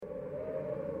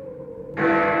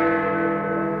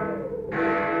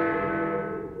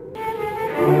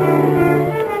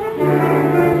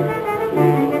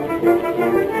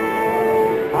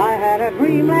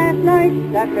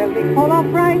Standing full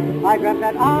of fright, I grabbed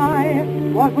that eye,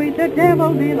 was with the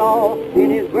devil below, in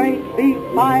his great big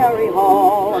fiery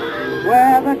hall,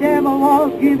 where the devil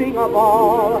was giving a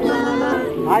ball.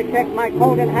 I checked my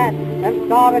coat and hat, and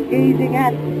started gazing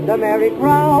at the merry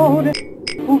crowd,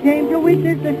 who came to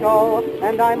witness the show,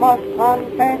 and I must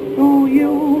confess to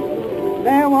you,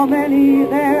 there were many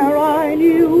there I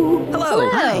knew. Hello.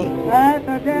 Hi. At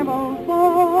the devil's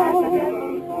ball.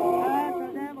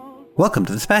 Welcome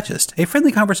to Dispatchist, a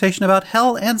friendly conversation about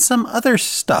hell and some other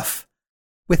stuff.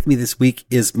 With me this week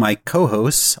is my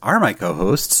co-hosts,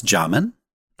 Jamin.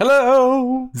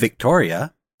 Hello.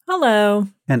 Victoria. Hello.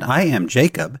 And I am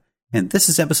Jacob, and this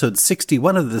is episode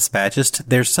 61 of the Dispatchist.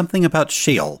 There's something about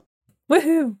Sheol.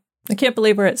 Woohoo. I can't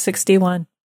believe we're at 61.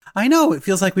 I know, it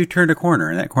feels like we've turned a corner,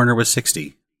 and that corner was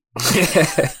 60.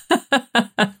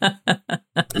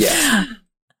 Yeah.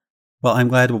 Well, I'm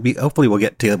glad hopefully we'll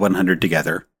get to 100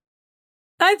 together.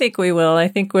 I think we will. I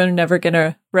think we're never going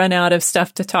to run out of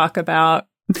stuff to talk about.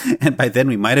 And by then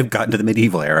we might have gotten to the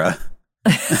medieval era.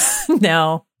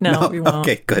 No, we won't.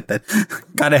 Okay, good.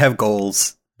 Gotta have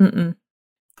goals. Mm-mm.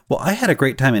 Well, I had a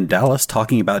great time in Dallas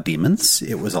talking about demons.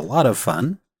 It was a lot of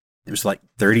fun. There was like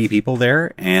 30 people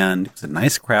there, and it was a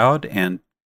nice crowd. And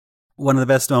one of the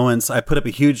best moments, I put up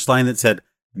a huge sign that said,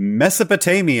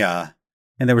 Mesopotamia.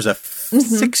 And there was a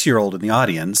 6-year-old in the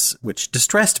audience, which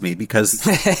distressed me because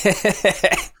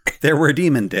there were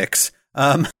demon dicks.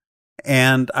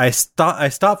 And I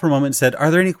stopped for a moment and said,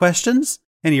 "Are there any questions?"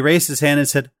 And he raised his hand and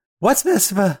said, "What's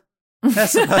Mesopa?" And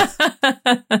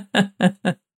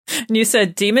you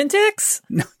said demon dicks?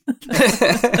 No.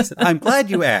 I said, "I'm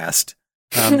glad you asked."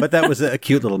 But that was a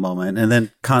cute little moment. And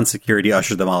then con security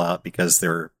ushered them all out because there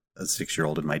were a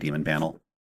 6-year-old in my demon panel.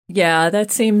 Yeah,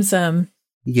 that seems...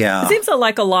 Yeah. It seems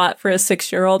like a lot for a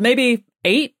 6-year-old. Maybe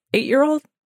 8-year-old?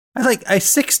 I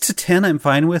 6 to 10 I'm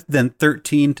fine with, then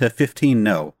 13 to 15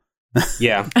 no.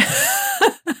 Yeah.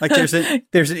 Like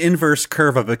there's an inverse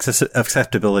curve of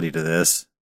acceptability to this.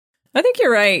 I think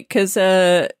you're right, because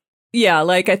I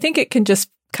think it can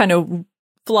just kind of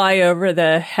fly over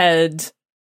the head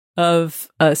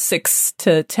of a 6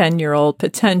 to 10-year-old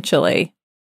potentially,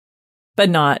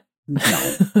 but not.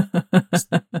 No.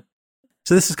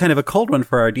 So this is kind of a cold one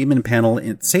for our demon panel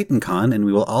at SatanCon, and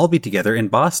we will all be together in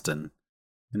Boston.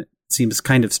 And it seems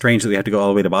kind of strange that we have to go all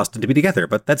the way to Boston to be together,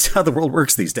 but that's how the world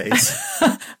works these days.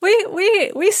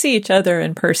 we see each other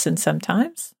in person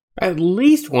sometimes. At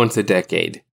least once a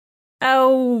decade.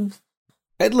 Oh,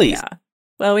 at least. Yeah.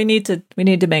 Well, we need to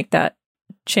make that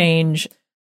change.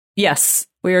 Yes,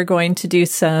 we are going to do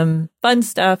some fun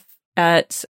stuff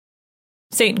at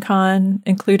SatanCon,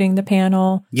 including the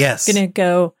panel. Yes.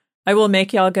 I will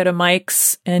make y'all go to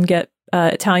Mike's and get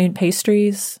Italian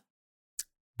pastries.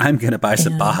 I'm going to buy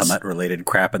some Bahamut-related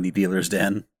crap in the dealer's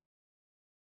den.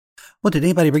 Well, did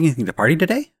anybody bring anything to party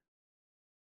today?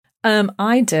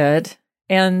 I did,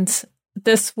 and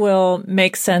this will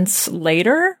make sense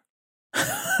later,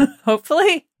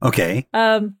 hopefully. Okay.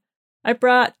 I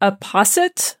brought a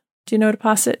posset. Do you know what a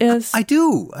posset is? I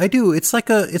do. It's like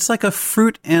a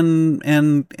fruit and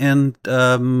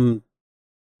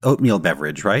oatmeal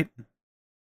beverage, right?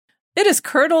 It is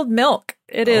curdled milk.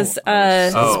 It is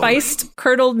spiced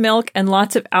curdled milk and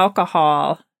lots of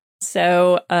alcohol.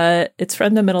 So it's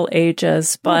from the Middle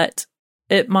Ages, but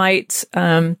it might.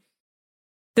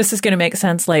 This is going to make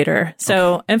sense later.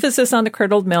 So emphasis on the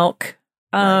curdled milk.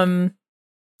 Right.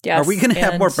 Yes. Are we going to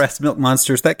have more breast milk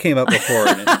monsters? That came up before.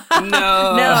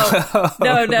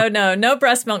 No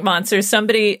breast milk monsters.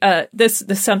 Somebody. This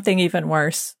something even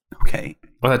worse. Okay.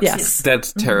 Well,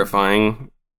 that's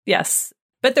terrifying. Yes.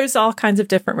 But there's all kinds of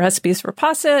different recipes for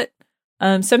posset.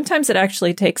 Sometimes it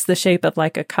actually takes the shape of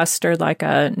like a custard, like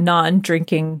a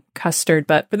non-drinking custard.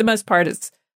 But for the most part,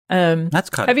 it's that's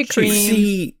heavy cream.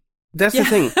 See, that's the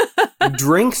thing.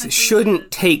 Drinks shouldn't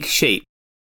take shape.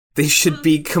 They should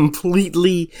be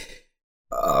completely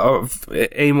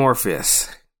amorphous.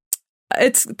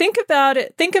 Think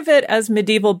of it as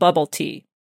medieval bubble tea.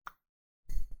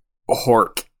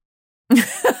 Hork.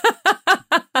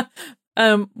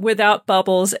 Without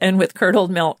bubbles and with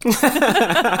curdled milk. But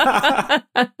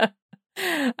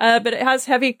it has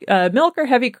heavy milk or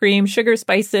heavy cream, sugar,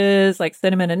 spices like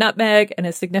cinnamon and nutmeg, and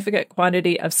a significant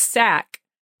quantity of sack,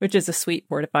 which is a sweet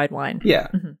fortified wine. Yeah.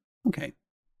 Mm-hmm. Okay.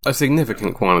 A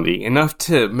significant quantity, enough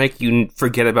to make you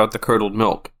forget about the curdled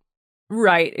milk.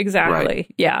 Right, exactly.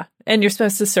 Right. Yeah. And you're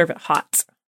supposed to serve it hot.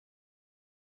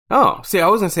 Oh, see, I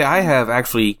was going to say I have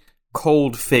actually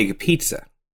cold fig pizza.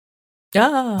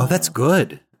 Oh, that's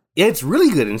good. Yeah, it's really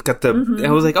good. And it's got the,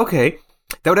 I was like, okay,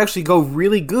 that would actually go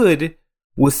really good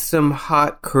with some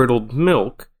hot curdled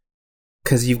milk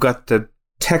because you've got the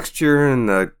texture and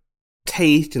the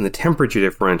taste and the temperature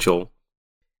differential.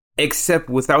 Except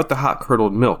without the hot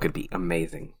curdled milk, it'd be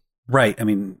amazing. Right. I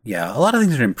mean, yeah, a lot of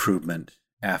things are an improvement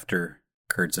after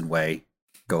curds and whey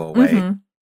go away. Mm-hmm.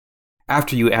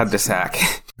 After you add the sack.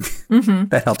 Mm-hmm.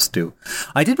 That helps too.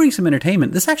 I did bring some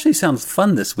entertainment. This actually sounds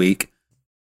fun this week.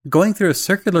 Going through a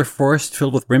circular forest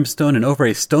filled with brimstone and over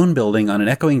a stone building on an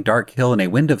echoing dark hill in a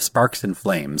wind of sparks and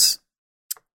flames.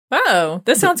 Oh,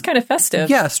 this sounds kind of festive.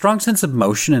 Yeah, a strong sense of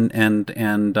motion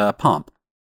and pomp.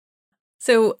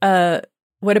 So,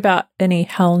 what about any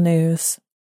hell news?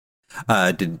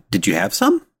 Did you have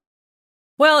some?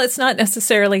 Well, it's not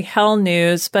necessarily hell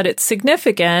news, but it's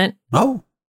significant. Oh.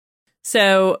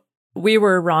 So, we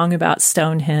were wrong about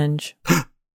Stonehenge.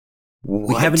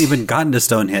 We haven't even gotten to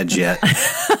Stonehenge yet.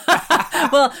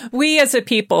 Well, we as a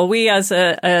people, we as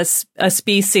a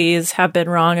species have been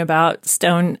wrong about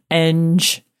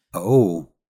Stonehenge. Oh.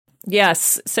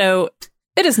 Yes. So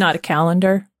it is not a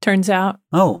calendar, turns out.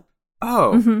 Oh.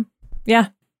 Oh. Mm-hmm. Yeah.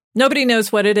 Nobody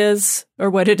knows what it is or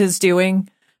what it is doing.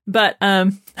 But,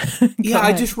 yeah,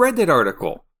 I just read that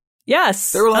article.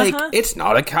 Yes. They were like, it's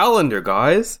not a calendar,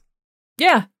 guys.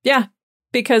 Yeah. Yeah.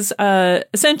 Because,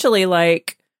 essentially,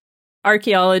 like,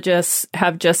 archaeologists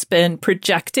have just been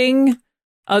projecting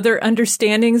other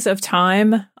understandings of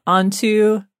time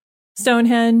onto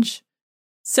Stonehenge.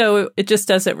 So it just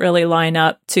doesn't really line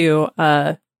up to,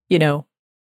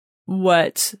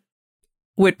 what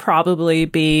would probably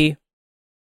be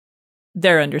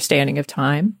their understanding of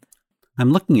time.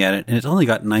 I'm looking at it, and it's only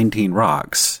got 19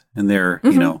 rocks. And they're,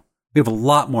 we have a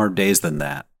lot more days than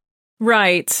that.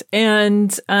 Right.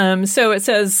 And so it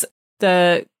says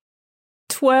the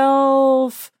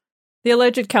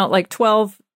alleged count, like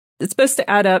 12, it's supposed to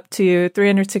add up to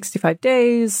 365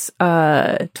 days,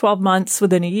 12 months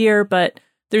within a year, but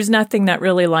there's nothing that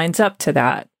really lines up to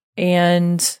that.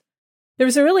 And there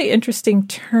was a really interesting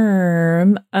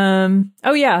term.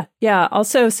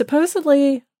 Also,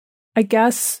 supposedly, I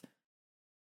guess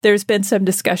there's been some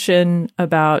discussion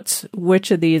about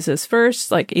which of these is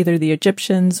first, like either the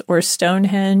Egyptians or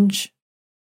Stonehenge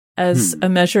as a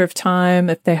measure of time,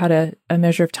 if they had a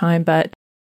measure of time. But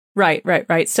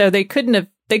right. So they couldn't have,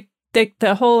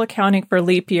 the whole accounting for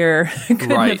leap year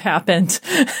couldn't have happened,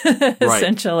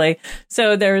 essentially.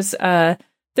 So there's that.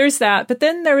 But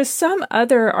then there was some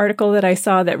other article that I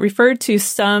saw that referred to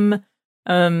some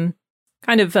kind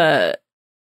of a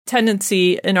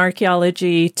tendency in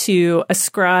archaeology to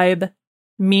ascribe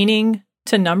meaning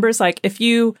to numbers. Like if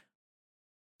you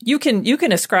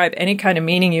can ascribe any kind of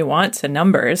meaning you want to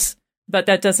numbers, but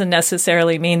that doesn't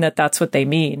necessarily mean that that's what they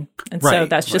mean. And so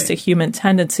that's just a human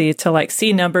tendency to like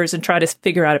see numbers and try to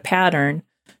figure out a pattern.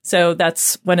 So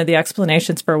that's one of the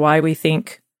explanations for why we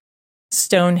think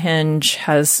Stonehenge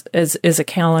is a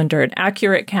calendar, an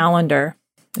accurate calendar.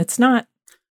 It's not.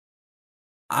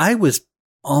 I was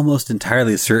almost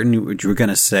entirely certain what you were going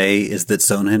to say is that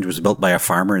Stonehenge was built by a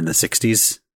farmer in the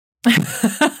 60s.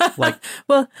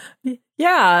 Well,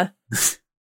 yeah.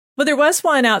 Well, there was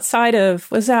one outside of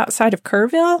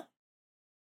Kerrville?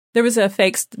 There was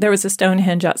a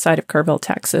Stonehenge outside of Kerrville,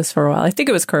 Texas for a while. I think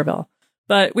it was Kerrville.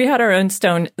 But we had our own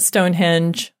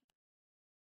Stonehenge.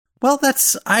 Well,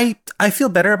 I feel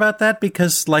better about that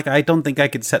because I don't think I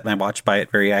could set my watch by it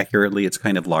very accurately. It's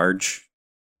kind of large.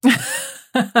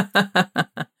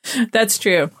 That's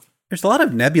true. There's a lot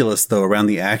of nebulous though around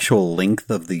the actual length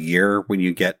of the year when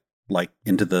you get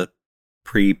into the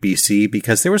pre-BC,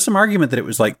 because there was some argument that it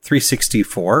was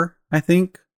 364, I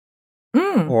think.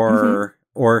 Or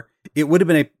it would have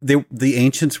been the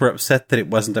ancients were upset that it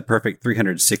wasn't a perfect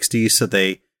 360, so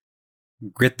they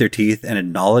grit their teeth and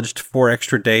acknowledged 4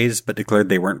 extra days, but declared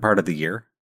they weren't part of the year.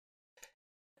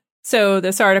 So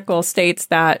this article states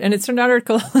that, and it's an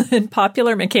article in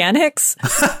Popular Mechanics,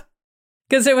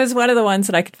 because it was one of the ones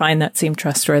that I could find that seemed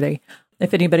trustworthy,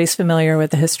 if anybody's familiar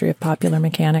with the history of Popular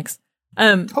Mechanics.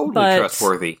 Totally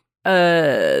trustworthy.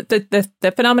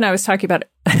 The phenomena I was talking about,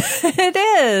 it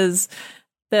is.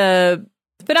 The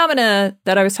phenomena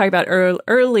that I was talking about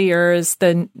earlier is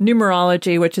the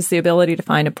numerology, which is the ability to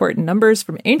find important numbers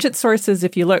from ancient sources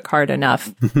if you look hard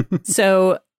enough.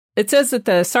 So it says that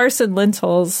the sarsen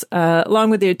lintels, along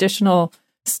with the additional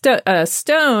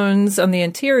stones on the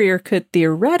interior, could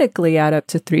theoretically add up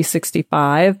to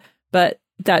 365, but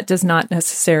that does not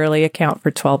necessarily account for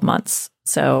 12 months.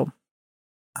 So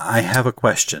I have a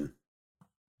question.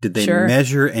 Did they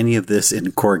measure any of this in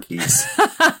corgis?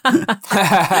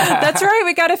 That's right.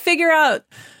 We got to figure out.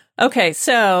 Okay,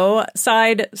 so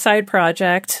side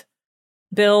project,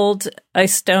 build a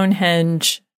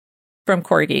Stonehenge from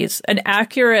corgis, an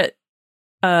accurate,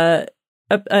 a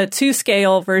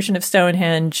 2-scale version of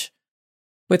Stonehenge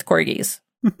with corgis.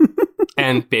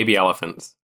 And baby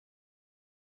elephants.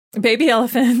 Baby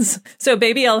elephants. So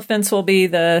baby elephants will be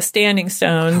the standing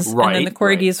stones, and then the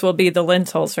corgis will be the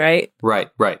lintels, right?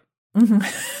 Right. Mm-hmm.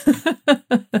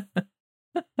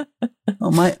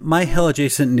 Well, my hell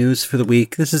adjacent news for the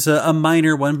week. This is a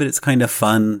minor one, but it's kind of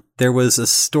fun. There was a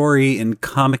story in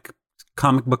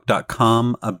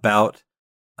comicbook.com about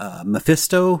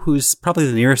Mephisto, who's probably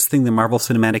the nearest thing the Marvel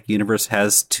Cinematic Universe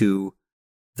has to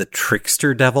the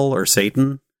trickster devil or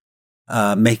Satan,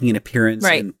 making an appearance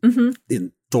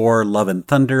in Thor, Love and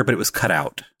Thunder, but it was cut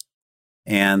out.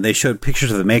 And they showed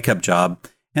pictures of the makeup job.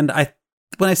 And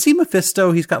when I see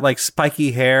Mephisto, he's got like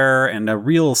spiky hair and a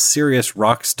real serious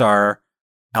rock star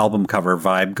album cover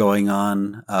vibe going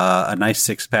on, a nice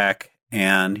six-pack,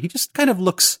 and he just kind of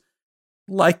looks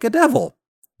like a devil.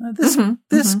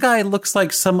 This guy looks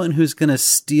like someone who's going to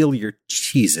steal your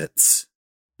Cheez-Its.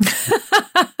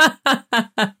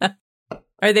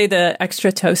 Are they the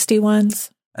extra toasty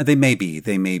ones? They may be.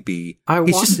 I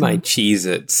want my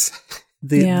Cheez-Its.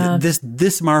 This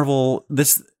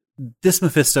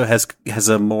Mephisto has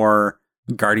a more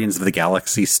Guardians of the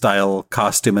Galaxy style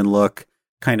costume and look,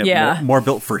 kind of more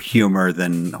built for humor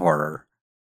than horror.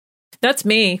 That's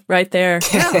me right there.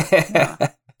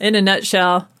 Yeah. In a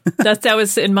nutshell. That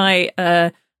was in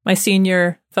my my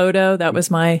senior photo. That was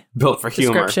my built for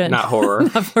humor, not horror.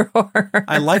 Not for horror.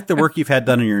 I like the work you've had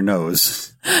done on your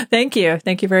nose. Thank you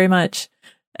very much.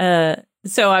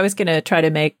 So I was going to try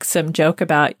to make some joke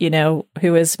about,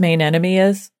 who his main enemy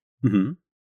is. Mm-hmm.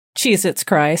 Cheez-Its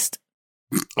Christ.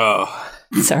 Oh,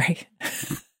 sorry.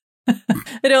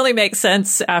 It only makes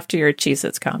sense after your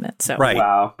Cheez-Its comment. So right.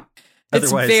 Wow.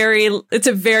 It's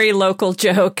a very local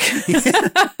joke.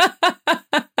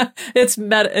 It's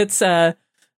a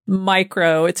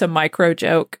micro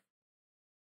joke.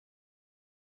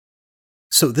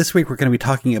 So this week we're going to be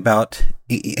talking about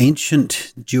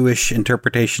ancient Jewish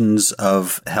interpretations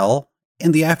of hell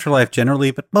and the afterlife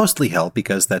generally, but mostly hell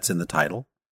because that's in the title.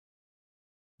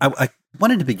 I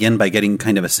wanted to begin by getting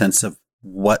kind of a sense of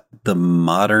what the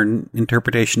modern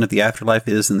interpretation of the afterlife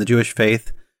is in the Jewish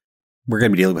faith. We're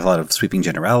going to be dealing with a lot of sweeping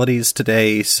generalities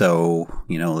today, so,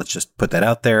 let's just put that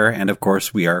out there. And of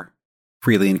course, we are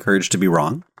freely encouraged to be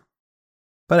wrong.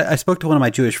 But I spoke to one of my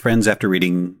Jewish friends after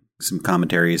reading some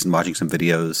commentaries and watching some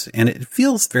videos, and it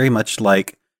feels very much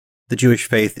like the Jewish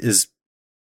faith is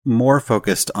more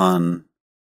focused on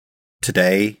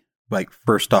today, like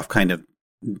first off kind of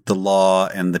the law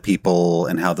and the people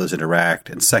and how those interact,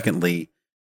 and secondly,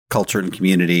 culture and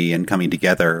community and coming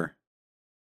together,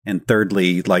 and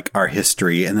thirdly, like our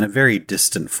history, and then a very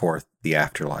distant fourth, the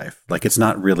afterlife. Like it's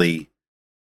not really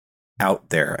out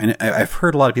there. And I've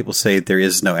heard a lot of people say there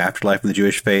is no afterlife in the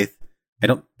Jewish faith. I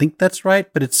don't think that's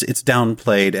right, but it's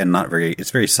downplayed and it's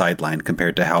very sidelined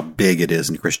compared to how big it is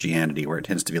in Christianity, where it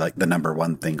tends to be like the number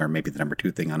one thing or maybe the number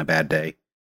two thing on a bad day.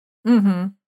 Mm-hmm.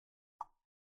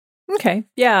 Okay.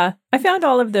 Yeah. I found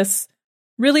all of this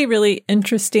really, really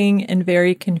interesting and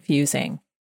very confusing.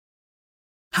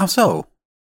 How so?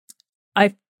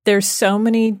 There's so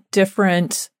many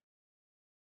different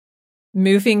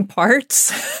moving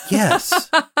parts. Yes.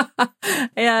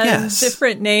 And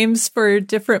different names for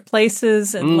different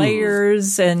places and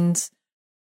layers. And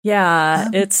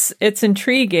it's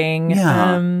intriguing.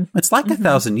 Yeah. It's like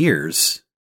 1,000 years.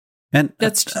 And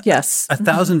that's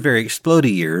 1,000 very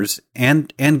explodey years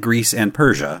and Greece and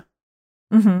Persia.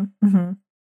 Mm-hmm. Mm-hmm.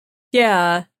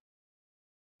 Yeah.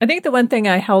 I think the one thing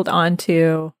I held on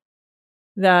to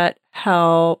that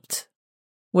helped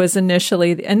was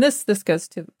initially, and this goes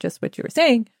to just what you were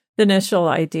saying, the initial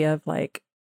idea of like,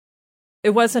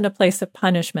 it wasn't a place of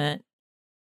punishment.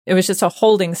 It was just a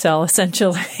holding cell,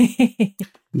 essentially.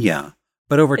 Yeah.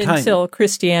 But over time, until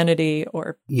Christianity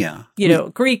or,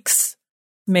 Greeks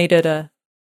made it a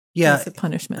place of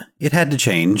punishment. It had to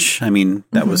change. I mean,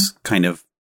 that was kind of,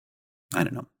 I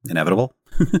don't know, inevitable.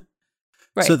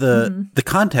 Right. So the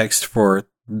context for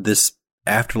this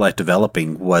afterlife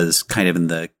developing was kind of in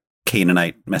the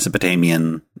Canaanite,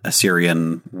 Mesopotamian,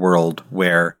 Assyrian world,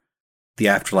 where the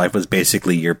afterlife was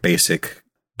basically your basic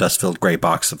dust-filled gray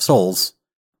box of souls.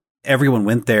 Everyone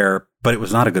went there, but it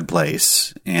was not a good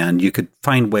place, and you could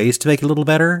find ways to make it a little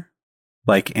better.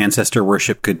 Like ancestor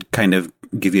worship could kind of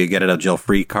give you a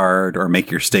get-out-of-jail-free card or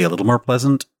make your stay a little more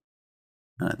pleasant.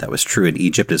 That was true in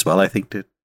Egypt as well, I think, to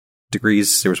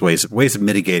degrees. There was ways of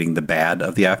mitigating the bad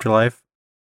of the afterlife.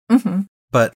 Mm-hmm.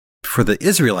 But for the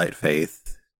Israelite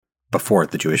faith, before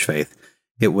the Jewish faith,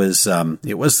 it was a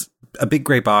big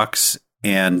gray box,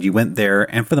 and you went there,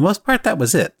 and for the most part, that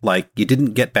was it. Like, you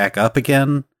didn't get back up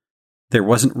again. There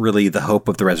wasn't really the hope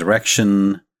of the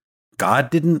resurrection. God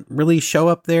didn't really show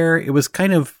up there. It was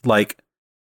kind of like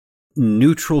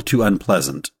neutral to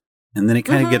unpleasant. And then it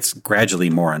kind of gets gradually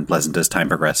more unpleasant as time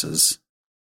progresses.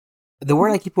 The word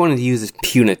I keep wanting to use is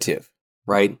punitive,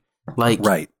 right? Like,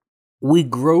 right. We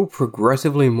grow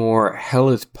progressively more hell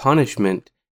is punishment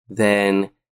than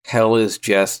hell is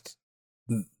just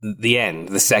the end,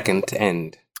 the second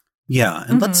end. Yeah,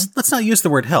 and let's not use the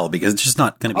word hell because it's just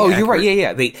not going to be accurate. You're right.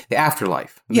 Yeah. The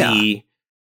afterlife. Yeah.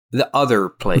 The other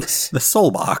place. The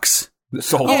soul box. The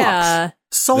soul box.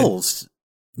 Souls.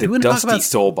 The dusty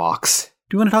soul box.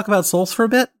 Do you want to talk about souls for a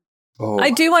bit? Oh.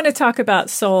 I do want to talk about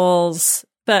souls,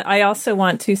 but I also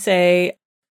want to say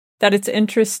that it's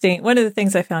interesting. One of the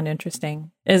things I found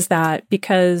interesting is that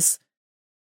because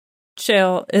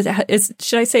Sheol is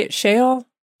should I say it Sheol?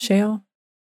 Sheol?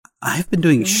 I've been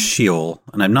doing Sheol,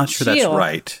 and I'm not sure that's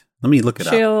right. Let me look it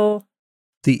up.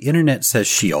 The internet says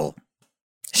Sheol.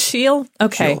 Sheol?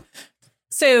 Okay. Sheol.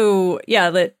 So,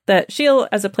 yeah, that Sheol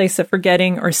as a place of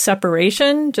forgetting or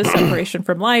separation, just separation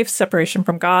from life, separation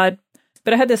from God.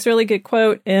 But I had this really good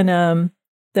quote in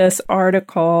this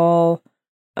article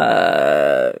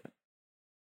by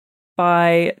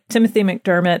Timothy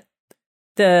McDermott.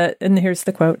 And here's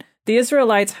the quote. The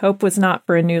Israelites' hope was not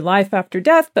for a new life after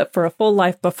death, but for a full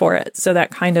life before it. So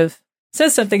that kind of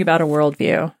says something about a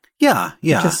worldview. Yeah.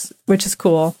 Which is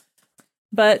cool.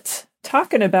 But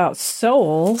talking about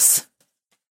souls...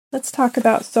 Let's talk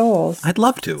about souls. I'd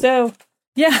love to. So,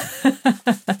 yeah.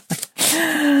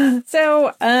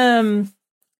 So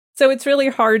it's really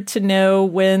hard to know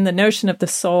when the notion of the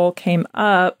soul came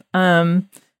up. And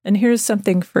here's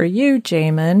something for you,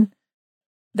 Jamin,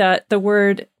 that the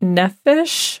word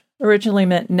nephesh originally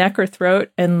meant neck or throat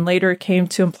and later came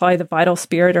to imply the vital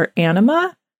spirit or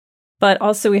anima. But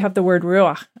also we have the word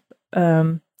ruach.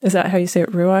 Is that how you say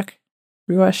it? Ruach?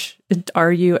 Ruach?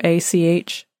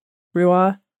 R-U-A-C-H?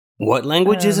 Ruach? What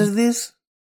languages is this?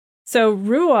 So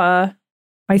Ruah,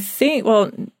 I think,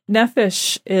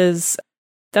 nephesh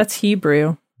that's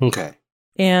Hebrew. Okay.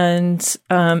 And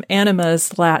anima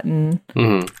is Latin.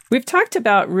 Mm-hmm. We've talked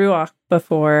about Ruach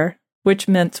before, which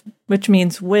means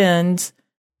wind,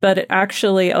 but it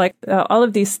actually, all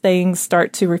of these things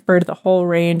start to refer to the whole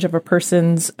range of a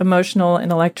person's emotional,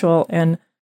 intellectual, and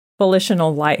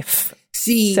volitional life.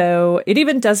 See, so it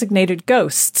even designated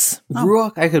ghosts.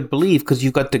 Ruach, I could believe because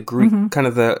you've got the Greek kind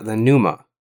of the pneuma,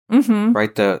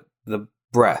 right? The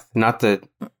breath, not the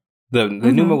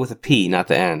pneuma with a P, not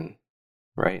the N,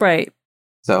 right? Right.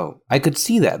 So I could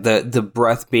see that the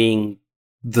breath being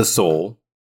the soul.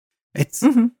 It's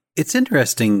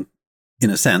interesting in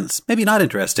a sense, maybe not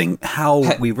interesting,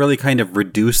 how we really kind of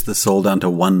reduce the soul down to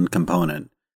one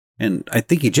component. And I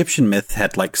think Egyptian myth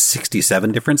had like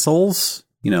 67 different souls.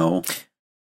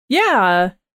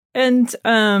 Yeah. And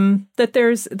that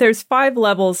there's 5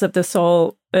 levels of the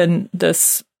soul in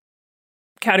this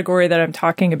category that I'm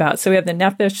talking about. So we have the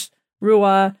Nephesh,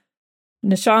 Ruah,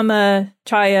 Neshama,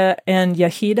 Chaya, and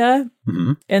Yahida.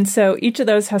 Mm-hmm. And so each of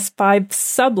those has 5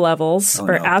 sub-levels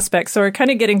aspects. So we're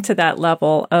kind of getting to that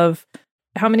level of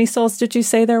how many souls did you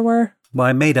say there were? Well,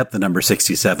 I made up the number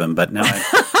 67, but now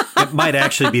it might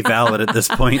actually be valid at this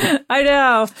point. I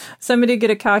know. Somebody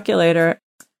get a calculator.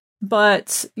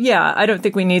 But yeah, I don't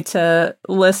think we need to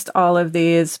list all of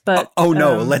these. But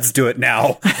let's do it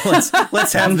now.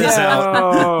 Let's have this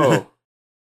out.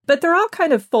 But they're all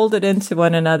kind of folded into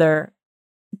one another.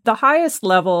 The highest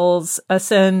levels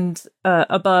ascend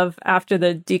above after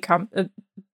the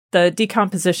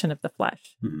decomposition of the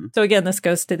flesh. Mm-hmm. So again, this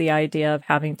goes to the idea of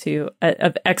having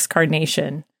of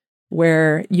excarnation,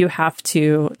 where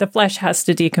the flesh has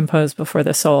to decompose before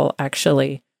the soul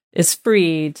actually is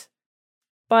freed.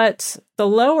 But the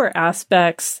lower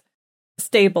aspects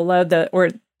stay below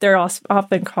they're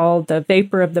often called the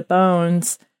vapor of the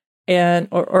bones, and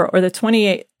or the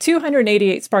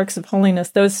 288 sparks of holiness.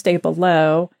 Those stay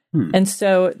below, and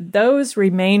so those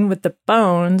remain with the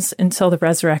bones until the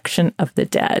resurrection of the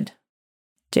dead.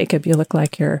 Jacob, you look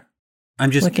like you're.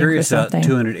 I'm just curious about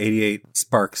 288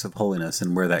 sparks of holiness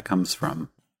and where that comes from.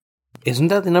 Isn't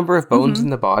that the number of bones in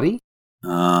the body?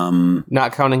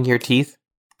 Not counting your teeth.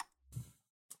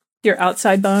 Your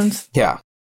outside bones? Yeah.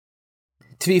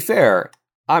 To be fair,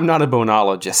 I'm not a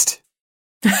bonologist.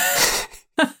 I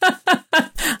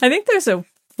think there's a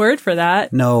word for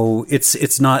that. No,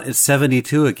 it's not. It's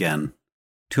 72 again.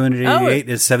 288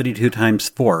 is 72 times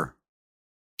 4.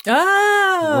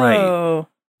 Oh.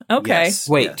 Right. Okay. Yes.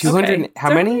 Wait, 200. Okay.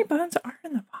 How many bones are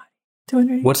in the body?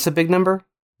 288. What's the big number?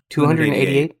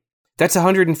 288? That's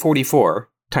 144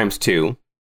 times 2.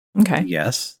 Okay.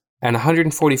 Yes. And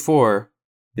 144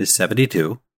 is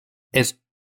 72. Is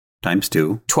times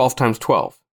 2. 12 times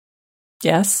 12.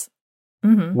 Yes.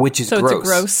 which is so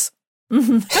gross. It's a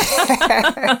gross.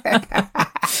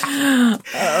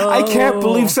 I can't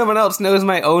believe someone else knows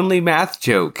my only math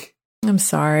joke. I'm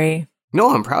sorry.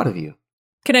 No, I'm proud of you.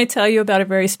 Can I tell you about a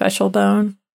very special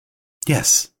bone?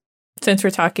 Yes. Since we're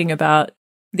talking about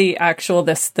the actual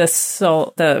the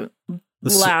soul, the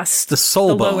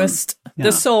soul bone. Lowest, Yeah.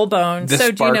 the soul bone. The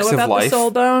So do you know sparks of about the life?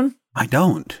 soul bone? I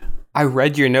don't. I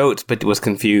read your notes, but was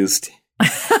confused.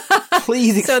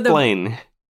 Please So explain.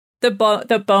 the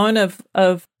bone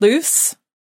of Luce.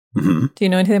 Mm-hmm. Do you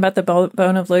know anything about the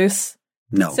bone of Luce?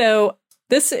 No. So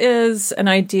this is an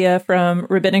idea from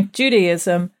Rabbinic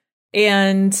Judaism,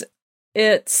 and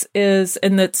it's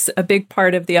a big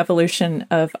part of the evolution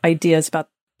of ideas about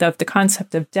the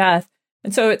concept of death.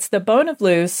 And so it's the bone of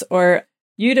Luce, or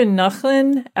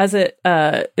Judennucheln, as it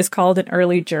is called in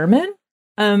early German.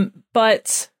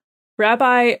 But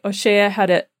Rabbi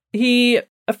Oshea he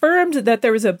affirmed that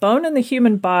there was a bone in the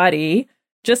human body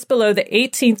just below the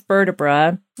 18th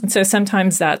vertebra, and so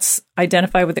sometimes that's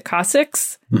identified with the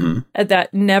coccyx, that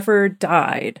never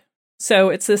died. So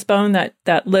it's this bone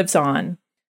that lives on.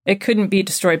 It couldn't be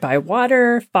destroyed by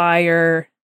water, fire,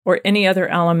 or any other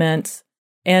element,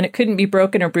 and it couldn't be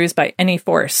broken or bruised by any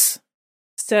force.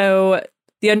 So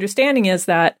the understanding is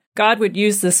that God would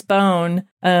use this bone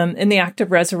in the act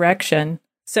of resurrection.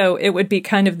 So it would be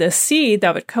kind of this seed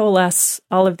that would coalesce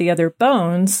all of the other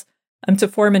bones to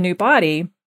form a new body.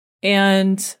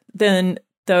 And then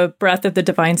the breath of the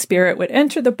divine spirit would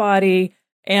enter the body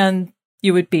and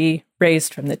you would be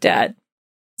raised from the dead.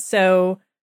 So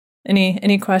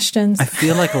any questions? I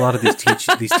feel like a lot of these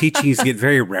teachings get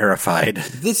very rarefied.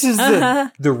 This is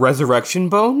the resurrection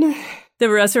bone? The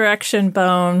resurrection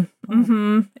bone.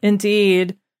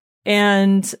 Indeed.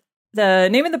 And the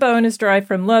name of the bone is derived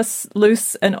from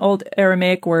lus, an old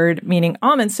Aramaic word meaning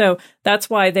almond. So that's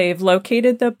why they've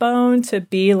located the bone to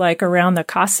be like around the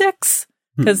coccyx,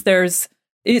 because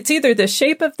it's either the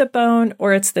shape of the bone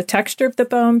or it's the texture of the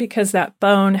bone, because that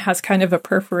bone has kind of a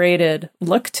perforated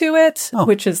look to it,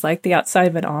 which is like the outside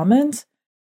of an almond.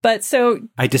 But so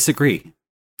I disagree.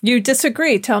 You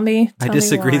disagree. Tell me. I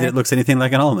disagree that it looks anything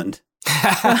like an almond.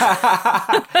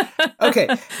 Okay,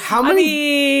 how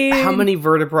many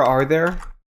vertebrae are there?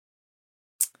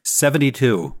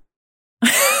 72.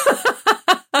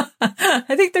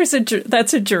 I think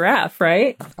that's a giraffe,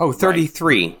 right? Oh,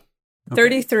 33. Right.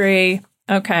 33.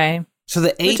 Okay. So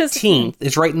the 18th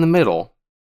is right in the middle.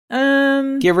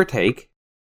 Give or take.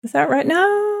 Is that right?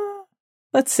 No.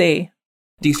 Let's see.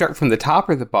 Do you start from the top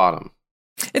or the bottom?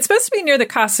 It's supposed to be near the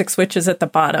coccyx, which is at the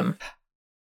bottom.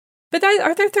 But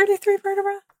are there 33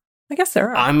 vertebrae? I guess there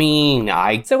are. I mean,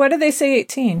 So why do they say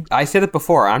 18? I said it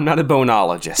before. I'm not a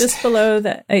bonologist. Just below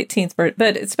the 18th vertebra.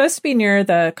 But it's supposed to be near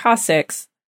the coccyx.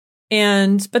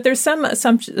 But there's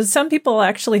some people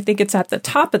actually think it's at the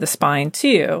top of the spine,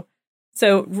 too.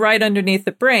 So right underneath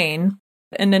the brain.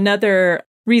 And another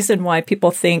reason why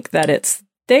people think that it's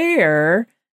there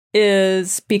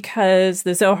is because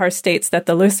the Zohar states that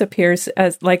the Lus appears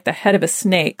as like the head of a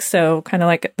snake. So kind of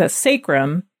like the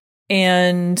sacrum.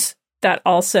 And that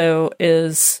also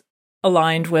is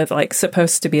aligned with like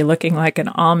supposed to be looking like an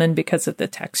almond because of the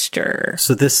texture.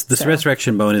 So this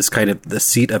resurrection bone is kind of the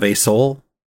seat of a soul?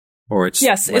 Or it's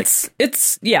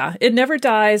it never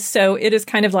dies. So it is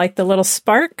kind of like the little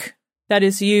spark that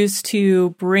is used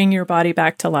to bring your body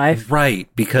back to life. Right,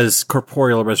 because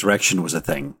corporeal resurrection was a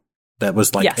thing. That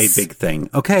was like a big thing.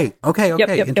 Okay,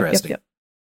 interesting. Yep.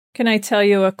 Can I tell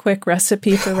you a quick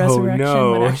recipe for resurrection?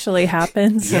 Oh, no. What actually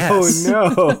happens? Yes.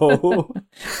 Oh,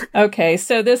 no. Okay,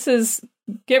 so this is,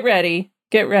 get ready.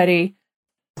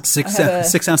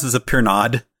 6 ounces of pure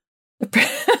nod.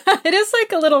 It is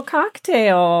like a little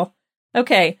cocktail.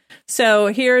 Okay,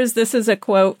 so this is a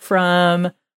quote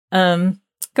from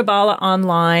Kabbalah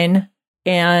Online,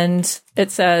 and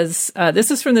it says,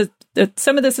 this is from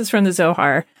some of this is from the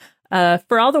Zohar.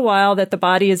 For all the while that the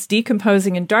body is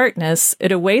decomposing in darkness,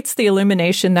 it awaits the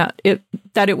illumination that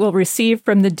it will receive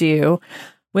from the dew.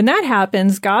 When that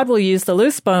happens, God will use the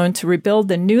loose bone to rebuild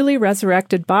the newly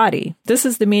resurrected body. This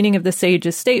is the meaning of the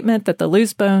sage's statement that the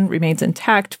loose bone remains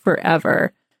intact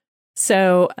forever.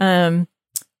 So,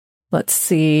 let's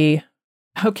see.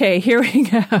 Okay, here we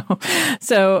go.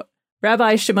 So,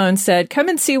 Rabbi Shimon said, "Come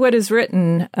and see what is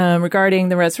written regarding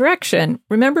the resurrection.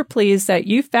 Remember, please, that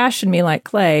you fashioned me like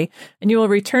clay, and you will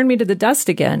return me to the dust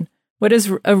again." What is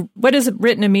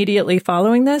written immediately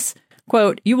following this?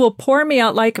 Quote, "You will pour me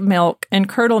out like milk and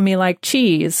curdle me like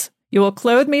cheese. You will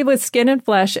clothe me with skin and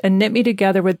flesh and knit me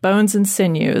together with bones and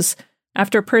sinews.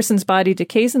 After a person's body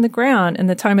decays in the ground and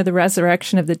the time of the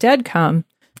resurrection of the dead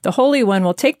The Holy One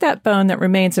will take that bone that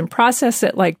remains and process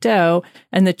it like dough,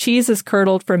 and the cheese is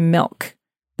curdled from milk.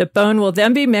 The bone will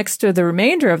then be mixed with the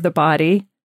remainder of the body,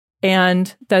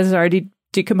 and that is already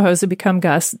decomposed and become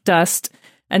dust.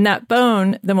 And that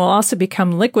bone then will also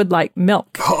become liquid like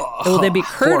milk. It will then be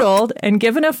curdled and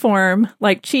given a form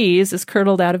like cheese is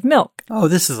curdled out of milk. Oh,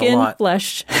 this is a lot.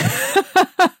 Flesh.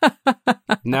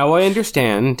 Now I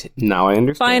understand.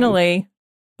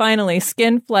 Finally,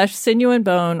 skin, flesh, sinew, and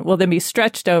bone will then be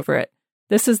stretched over it.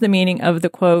 This is the meaning of the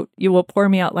quote, "You will pour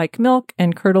me out like milk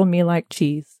and curdle me like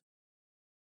cheese."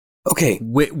 Okay.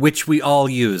 Which we all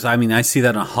use. I mean, I see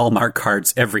that on Hallmark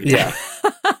cards every day. Yeah.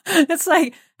 It's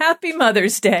like, Happy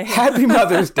Mother's Day. Happy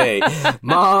Mother's Day.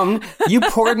 Mom, you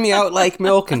poured me out like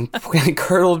milk and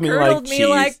curdled me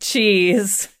like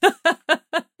cheese.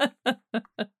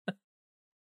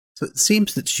 So it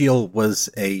seems that Sheol was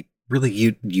a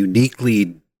really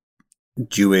uniquely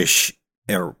Jewish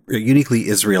or uniquely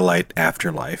Israelite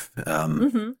afterlife.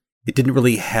 It didn't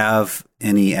really have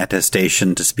any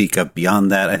attestation to speak of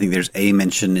beyond that. I think there's a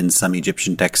mention in some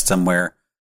Egyptian text somewhere.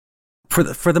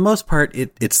 For the most part,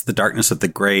 it's the darkness of the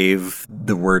grave.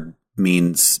 The word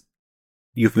means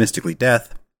euphemistically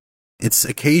death. It's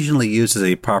occasionally used as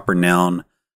a proper noun,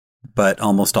 but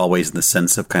almost always in the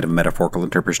sense of kind of a metaphorical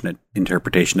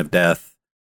interpretation of death,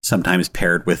 sometimes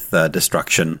paired with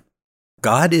destruction.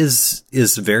 God is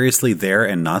variously there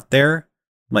and not there.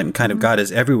 Like kind of God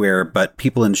is everywhere, but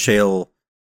people in Sheol,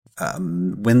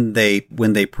 when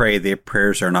they pray, their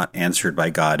prayers are not answered by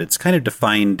God. It's kind of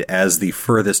defined as the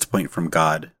furthest point from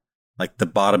God, like the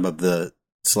bottom of the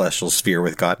celestial sphere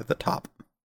with God at the top.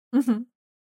 Mm-hmm.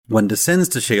 One descends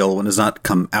to Sheol, one does not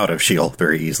come out of Sheol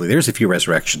very easily. There's a few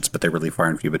resurrections, but they're really far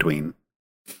and few between.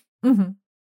 Mm-hmm.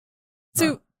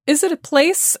 So is it a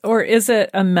place or is it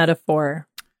a metaphor?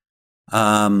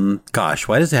 Gosh,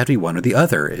 why does it have to be one or the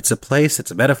other? It's a place,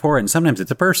 it's a metaphor, and sometimes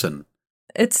it's a person.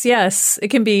 Yes, it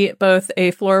can be both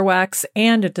a floor wax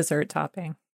and a dessert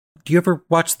topping. Do you ever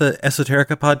watch the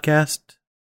Esoterica podcast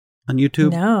on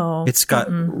YouTube? No. It's got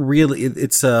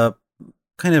it's a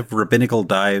kind of rabbinical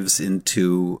dives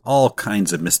into all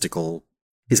kinds of mystical.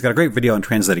 He's got a great video on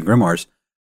translating grimoires.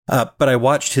 But I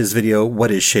watched his video,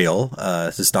 What is Sheol?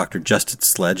 This is Dr. Justin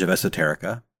Sledge of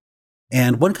Esoterica.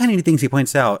 And one kind of neat things he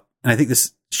points out, and I think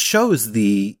this shows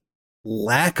the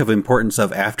lack of importance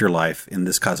of afterlife in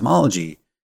this cosmology,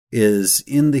 is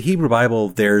in the Hebrew Bible,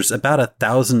 there's about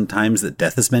 1,000 times that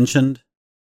death is mentioned,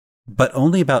 but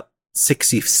only about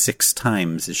 66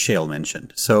 times is Sheol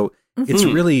mentioned. So it's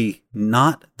really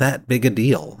not that big a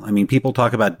deal. I mean, people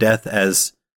talk about death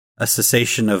as a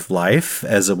cessation of life,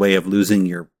 as a way of losing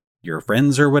your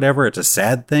friends or whatever. It's a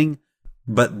sad thing.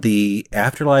 But the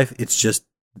afterlife, it's just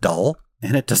dull,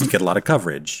 and it doesn't get a lot of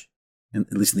coverage,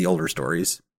 at least in the older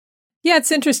stories. Yeah,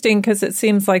 it's interesting because it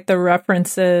seems like the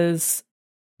references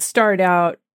start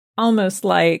out almost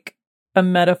like a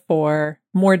metaphor,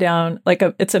 more down, like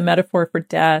it's a metaphor for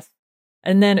death.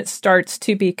 And then it starts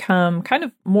to become kind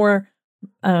of more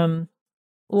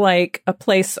like a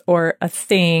place or a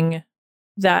thing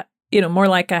that, more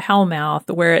like a hellmouth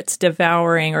where it's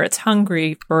devouring or it's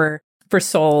hungry for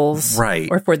souls, right,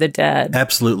 or for the dead.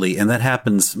 Absolutely. And that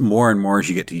happens more and more as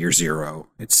you get to year 0.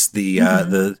 It's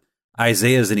the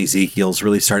Isaiah's and Ezekiel's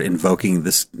really start invoking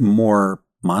this more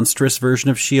monstrous version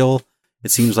of Sheol.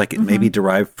 It seems like it may be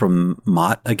derived from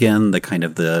Mot again, the kind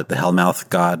of the hellmouth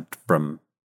god from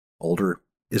older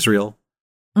Israel.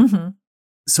 Mm-hmm.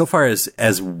 So far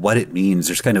as what it means,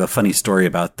 there's kind of a funny story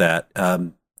about that.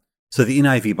 So the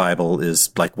NIV Bible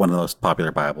is like one of the most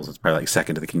popular Bibles. It's probably like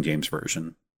second to the King James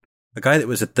Version. A guy that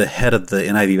was at the head of the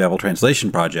NIV Bible Translation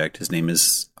Project, his name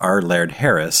is R. Laird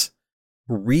Harris,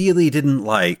 really didn't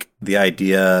like the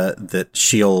idea that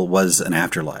Sheol was an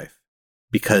afterlife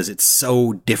because it's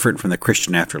so different from the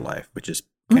Christian afterlife, which is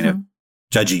kind of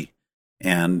judgy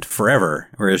and forever,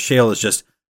 whereas Sheol is just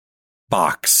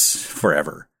box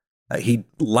forever. He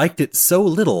liked it so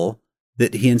little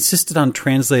that he insisted on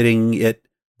translating it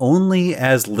only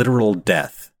as literal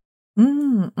death.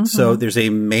 So there's a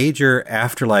major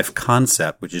afterlife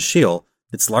concept, which is Sheol,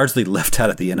 that's largely left out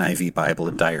of the NIV Bible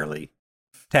entirely.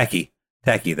 Tacky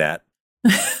that.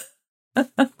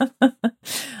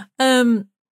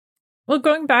 Well,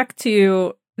 going back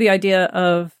to the idea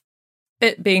of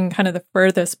it being kind of the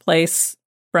furthest place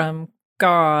from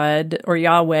God or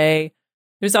Yahweh,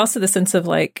 there's also the sense of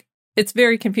like, it's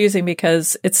very confusing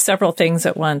because it's several things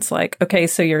at once. Like, okay,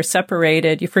 so you're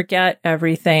separated, you forget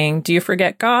everything. Do you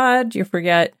forget God? Do you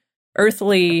forget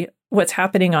earthly, what's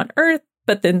happening on earth?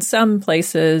 But then some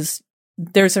places,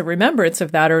 there's a remembrance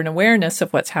of that or an awareness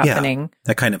of what's happening. Yeah,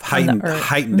 that kind of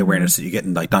heightened awareness that you get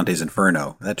in like Dante's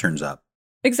Inferno, that turns up.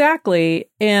 Exactly.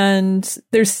 And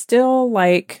there's still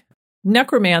like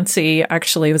necromancy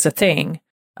actually was a thing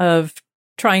of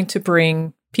trying to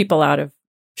bring people out of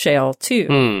Sheol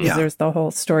too. Yeah. There's the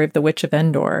whole story of the Witch of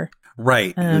Endor.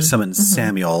 Right. Who summoned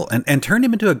Samuel and turned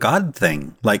him into a god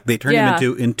thing. Like they turned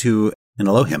him into an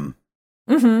Elohim.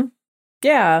 Mm-hmm.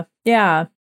 Yeah. Yeah.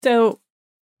 So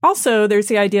also there's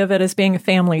the idea of it as being a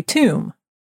family tomb.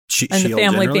 And the family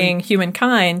generally? being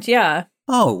humankind. Yeah.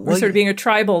 Oh, well, or sort of being a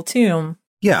tribal tomb.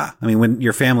 Yeah. I mean, when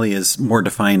your family is more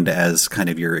defined as kind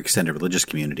of your extended religious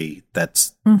community,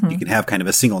 that's you can have kind of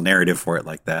a single narrative for it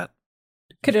like that.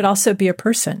 Could it also be a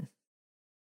person?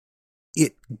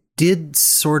 It did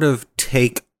sort of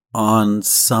take on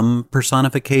some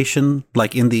personification,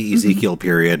 like in the Ezekiel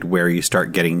period where you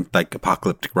start getting like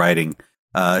apocalyptic writing.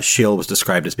 Sheol was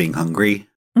described as being hungry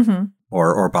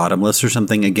or bottomless or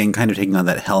something, again, kind of taking on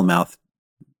that hellmouth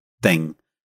thing.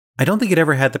 I don't think it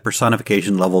ever had the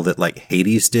personification level that like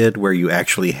Hades did, where you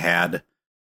actually had,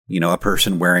 a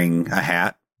person wearing a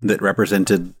hat that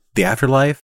represented the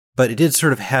afterlife. But it did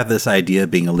sort of have this idea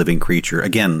of being a living creature.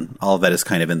 Again, all of that is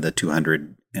kind of in the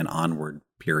 200 and onward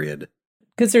period.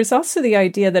 Because there's also the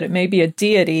idea that it may be a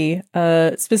deity,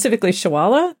 specifically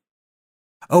Shawala.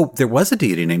 Oh, there was a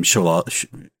deity named Sheol.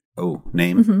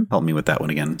 Name? Help me with that one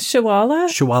again. Shawala?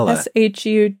 Shawala.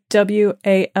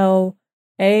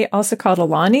 Shuwala, also called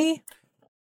Alani.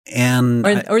 And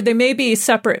or they may be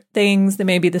separate things. They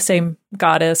may be the same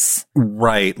goddess.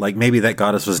 Right. Like maybe that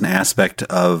goddess was an aspect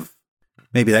of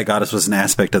the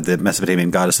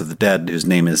Mesopotamian goddess of the dead, whose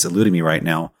name is eluding me right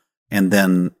now. And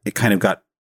then it kind of got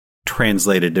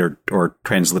translated or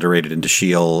transliterated into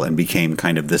Sheol and became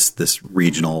kind of this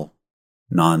regional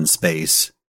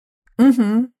non-space.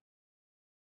 Mm-hmm.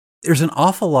 There's an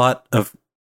awful lot of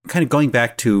kind of going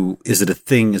back to, is it a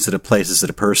thing? Is it a place? Is it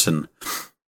a person?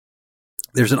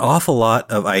 There's an awful lot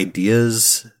of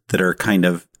ideas that are kind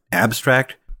of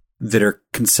abstract that are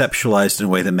conceptualized in a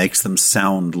way that makes them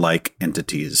sound like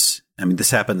entities. I mean, this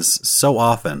happens so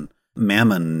often.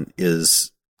 Mammon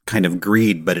is kind of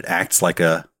greed, but it acts like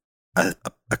a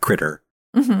critter.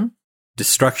 Mm-hmm.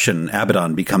 Destruction,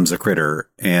 Abaddon, becomes a critter,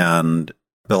 and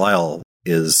Belial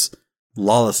is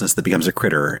lawlessness that becomes a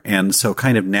critter. And so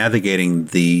kind of navigating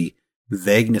the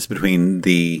vagueness between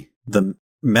the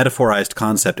metaphorized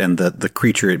concept and the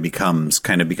creature it becomes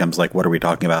like, what are we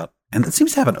talking about? And that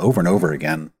seems to happen over and over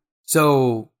again.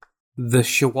 So the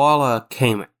Shawala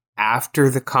came after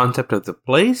the concept of the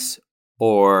place,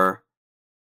 or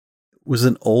was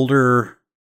an older?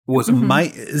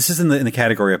 This is in the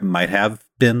category of might have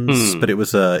been, but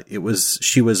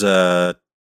she was a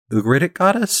Ugaritic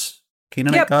goddess,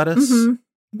 Canaanite goddess,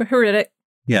 Heritic.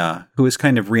 Yeah, who was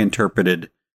kind of reinterpreted,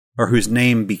 or whose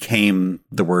name became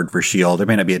the word for Sheol. There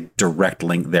may not be a direct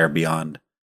link there beyond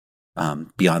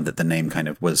that the name kind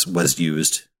of was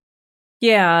used.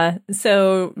 Yeah.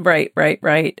 So right.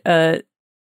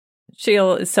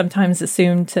 Sheol is sometimes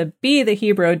assumed to be the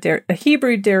Hebrew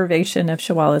derivation of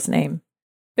Shawala's name.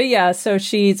 But yeah, so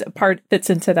fits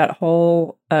into that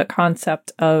whole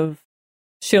concept of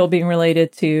Sheol being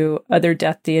related to other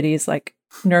death deities like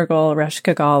Nergal, Resh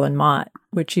Kagal, and Mot,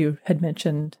 which you had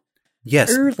mentioned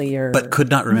earlier. But could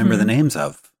not remember the names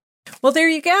of. Well, there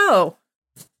you go.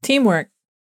 Teamwork.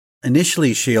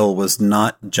 Initially, Sheol was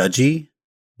not judgy.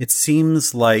 It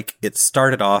seems like it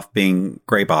started off being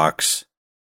gray box,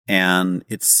 and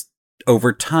it's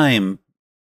over time,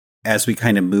 as we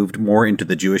kind of moved more into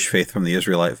the Jewish faith from the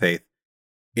Israelite faith,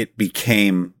 it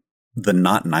became the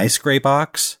not nice gray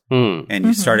box, and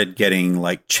you started getting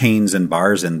like chains and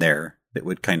bars in there that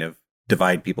would kind of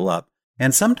divide people up.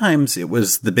 And sometimes it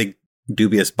was the big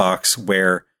dubious box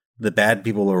where the bad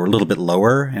people were a little bit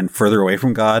lower and further away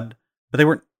from God, but they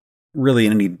weren't really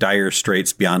in any dire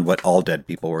straits beyond what all dead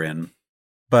people were in.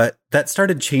 But that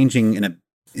started changing in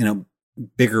a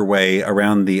bigger way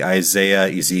around the Isaiah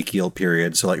Ezekiel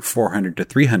period, so like 400 to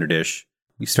 300-ish.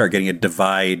 You start getting a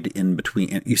divide in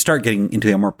between. You start getting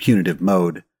into a more punitive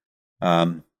mode.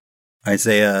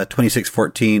 Isaiah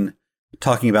 26:14,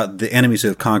 talking about the enemies who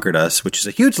have conquered us, which is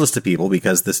a huge list of people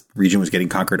because this region was getting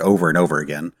conquered over and over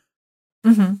again.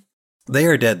 Mm-hmm. They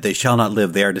are dead, they shall not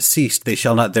live. They are deceased, they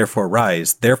shall not therefore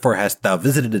rise. Therefore hast thou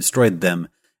visited and destroyed them,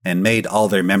 and made all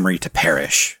their memory to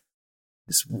perish.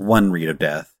 Is one read of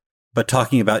death. But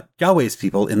talking about Yahweh's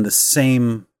people in the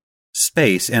same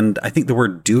space, and I think the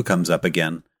word dew comes up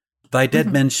again. Thy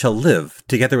dead men shall live,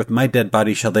 together with my dead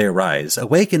body shall they arise.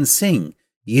 Awake and sing,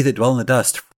 ye that dwell in the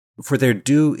dust, for their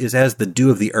dew is as the dew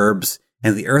of the herbs,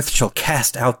 and the earth shall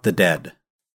cast out the dead.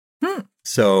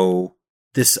 So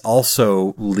this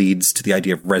also leads to the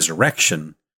idea of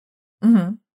resurrection.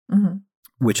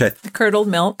 which the curdled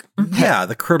milk. Mm-hmm. Yeah,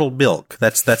 the curdled milk.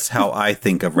 That's how I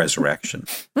think of resurrection.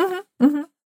 Mm-hmm. Mm-hmm.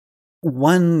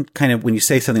 One kind of, when you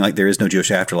say something like there is no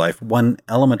Jewish afterlife, one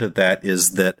element of that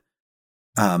is that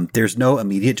there's no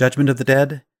immediate judgment of the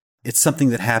dead. It's something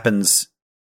that happens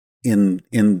in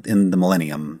the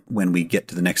millennium when we get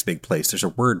to the next big place. There's a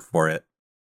word for it.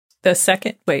 The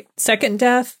second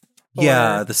death?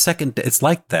 Yeah, the second, it's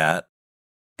like that.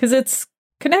 Because it's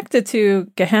connected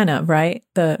to Gehenna, right?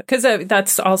 Because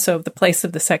that's also the place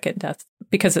of the second death,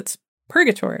 because it's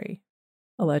purgatory,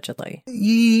 allegedly.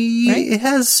 Right? It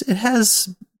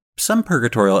has some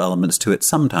purgatorial elements to it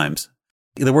sometimes.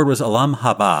 The word was Olam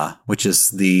Haba, which is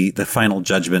the final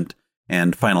judgment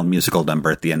and final musical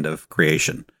number at the end of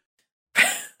creation.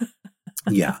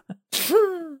 Yeah.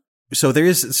 So there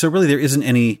isn't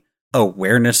any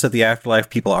awareness of the afterlife.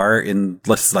 People are in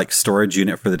less like storage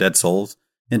unit for the dead souls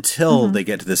until they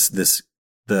get to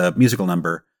the musical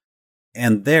number.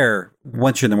 And there,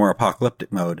 once you're in the more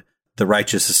apocalyptic mode, the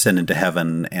righteous ascend into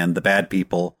heaven and the bad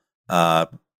people are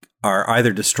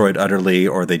either destroyed utterly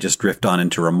or they just drift on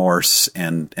into remorse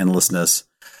and endlessness.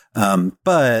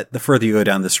 But the further you go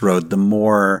down this road, the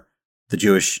more the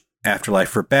Jewish afterlife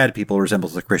for bad people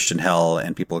resembles the Christian hell,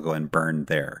 and people go and burn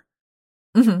there.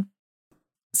 Mm-hmm.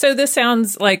 So this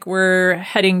sounds like we're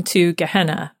heading to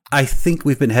Gehenna. I think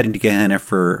we've been heading to Gehenna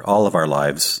for all of our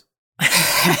lives.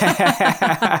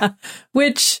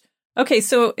 Which, okay,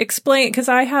 so explain, because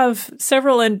I have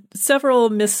several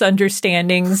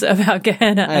misunderstandings about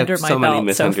Gehenna under my belt so far. So many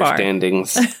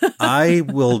misunderstandings. I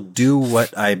will do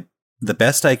the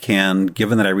best I can,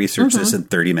 given that I researched this in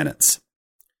 30 minutes.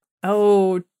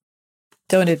 Oh,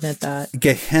 don't admit that.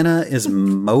 Gehenna is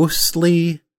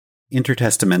mostly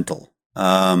intertestamental.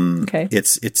 Okay.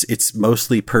 It's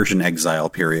mostly Persian exile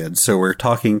period. So we're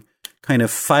talking kind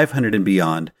of 500 and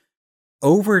beyond.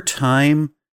 Over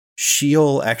time,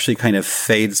 Sheol actually kind of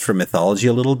fades from mythology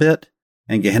a little bit,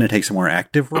 and Gehenna takes a more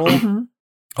active role.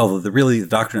 Although the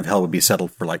doctrine of hell would be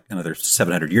settled for like another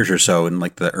 700 years or so in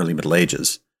like the early Middle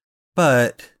Ages.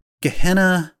 But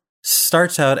Gehenna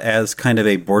starts out as kind of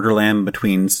a borderland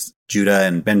between Judah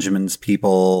and Benjamin's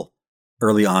people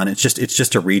early on. It's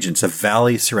just a region. It's a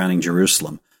valley surrounding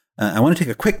Jerusalem. I want to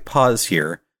take a quick pause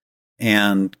here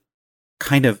and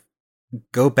kind of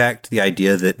go back to the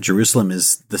idea that Jerusalem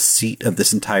is the seat of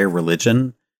this entire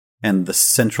religion and the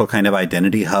central kind of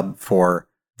identity hub for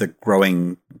the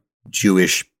growing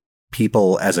Jewish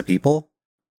people as a people.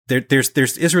 There's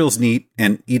Israel's neat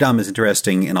and Edom is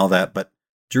interesting and all that, but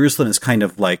Jerusalem is kind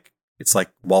of like, it's like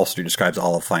Wall Street describes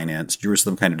all of finance.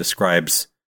 Jerusalem kind of describes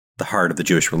the heart of the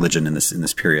Jewish religion in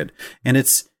this period. And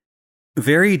it's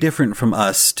very different from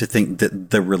us to think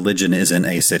that the religion is in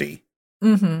a city.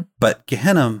 Mm-hmm. But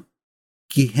Gehinnom,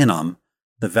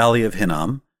 the Valley of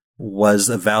Hinnom, was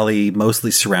a valley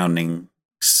mostly surrounding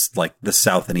like the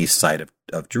south and east side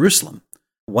of Jerusalem.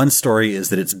 One story is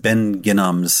that it's Ben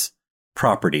Ginnom's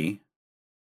property.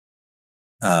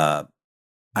 That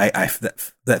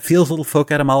feels a little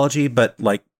folk etymology, but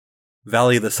like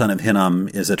Valley of the Son of Hinnom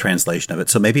is a translation of it.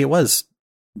 So maybe it was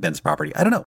Ben's property. I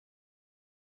don't know.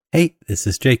 Hey, this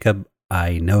is Jacob.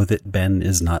 I know that Ben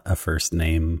is not a first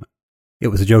name. It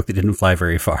was a joke that didn't fly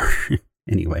very far.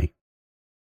 Anyway.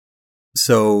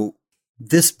 So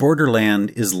this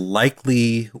borderland is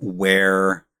likely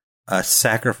where a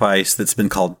sacrifice that's been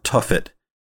called Tophet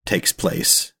takes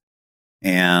place.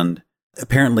 And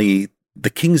apparently the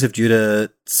kings of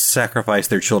Judah sacrificed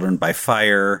their children by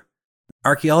fire.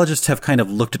 Archaeologists have kind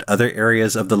of looked at other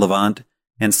areas of the Levant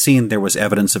and seen there was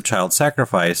evidence of child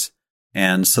sacrifice.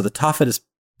 And so the Tophet is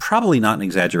probably not an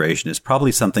exaggeration. It's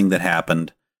probably something that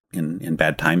happened in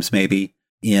bad times, maybe.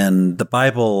 In the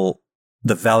Bible,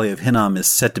 the Valley of Hinnom is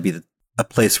said to be a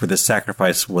place where this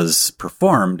sacrifice was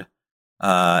performed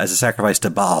as a sacrifice to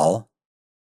Baal.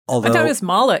 Although, I thought it was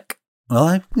Moloch. Well,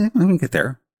 I can get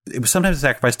there. It was sometimes a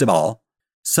sacrifice to Baal.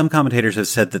 Some commentators have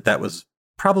said that was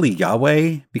probably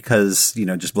Yahweh because,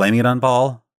 just blaming it on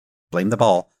Baal. Blame the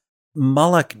Baal.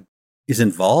 Moloch is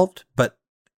involved, but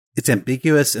it's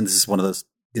ambiguous, and this is one of those,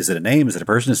 is it a name? Is it a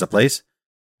person? Is it a place?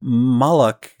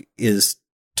 Moloch is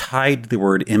tied to the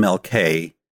word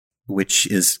MLK, which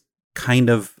is kind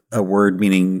of a word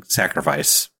meaning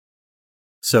sacrifice.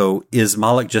 So is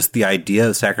Moloch just the idea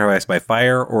of sacrifice by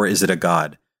fire, or is it a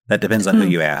god? That depends on who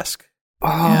you ask. Oh,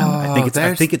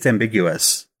 I think it's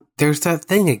ambiguous. There's that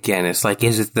thing again. It's like,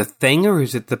 is it the thing or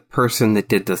is it the person that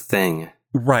did the thing?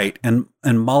 Right. And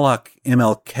Moloch,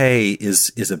 MLK,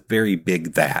 is a very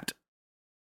big that.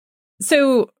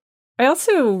 So I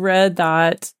also read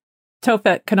that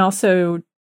Tophet can also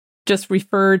just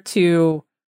refer to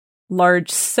large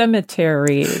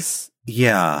cemeteries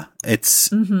Yeah, it's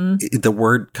the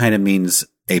word kind of means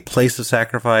a place of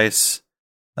sacrifice,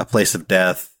 a place of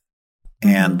death,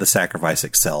 and the sacrifice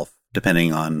itself,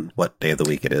 depending on what day of the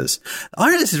week it is.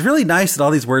 This is really nice that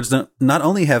all these words not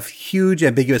only have huge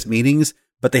ambiguous meanings,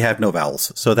 but they have no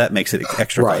vowels. So that makes it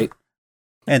extra fun.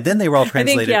 And then they were all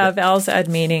translated. I think, vowels add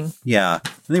meaning. Yeah.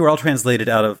 And they were all translated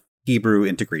out of Hebrew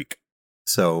into Greek.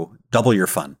 So double your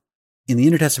fun. In the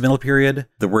intertestamental period,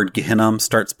 the word Gehinnom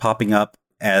starts popping up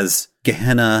as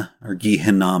Gehenna or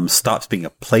Gehinnom stops being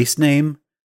a place name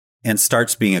and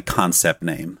starts being a concept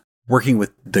name. Working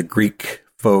with the Greek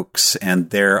folks and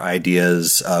their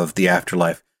ideas of the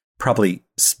afterlife probably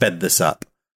sped this up.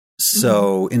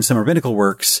 So in some rabbinical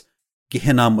works,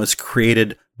 Gehinnom was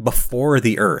created before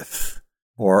the earth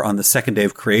or on the second day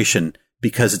of creation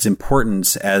because its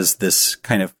importance as this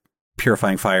kind of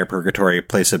purifying fire, purgatory,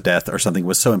 place of death or something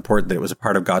was so important that it was a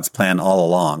part of God's plan all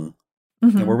along.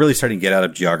 And we're really starting to get out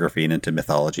of geography and into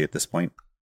mythology at this point.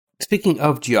 Speaking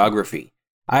of geography,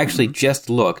 I actually just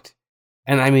looked,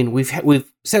 and I mean, we've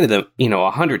said it,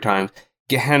 100 times.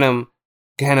 Gehenna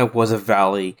was a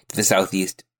valley to the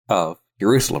southeast of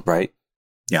Jerusalem, right?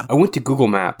 Yeah. I went to Google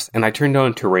Maps and I turned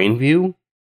on terrain view,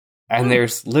 and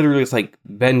there's literally, it's like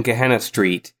Ben Gehenna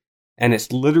Street, and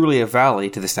it's literally a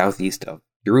valley to the southeast of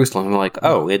Jerusalem. I'm like,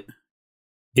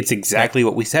 it's exactly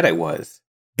what we said it was.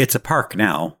 It's a park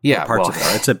now. Yeah, parts of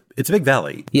it. It's a big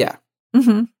valley. Yeah.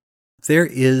 There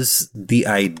is the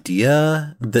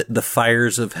idea that the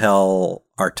fires of hell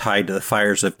are tied to the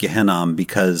fires of Gehinnom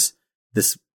because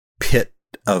this pit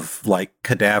of like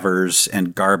cadavers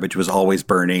and garbage was always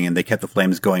burning and they kept the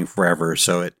flames going forever.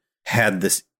 So it had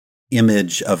this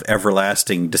image of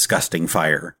everlasting, disgusting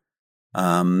fire.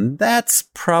 That's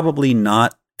probably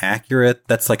not accurate.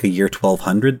 That's like a year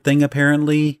 1200 thing,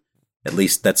 apparently. At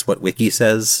least that's what Wiki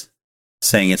says,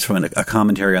 saying it's from a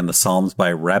commentary on the Psalms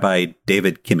by Rabbi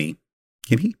David Kimmy.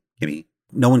 Kimmy?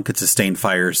 No one could sustain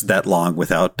fires that long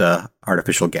without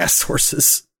artificial gas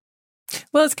sources.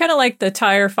 Well, it's kind of like the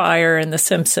tire fire in The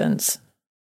Simpsons,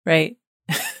 right?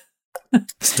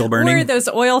 Still burning? Or those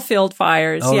oil-filled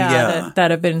fires,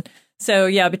 that have been... So,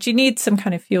 but you need some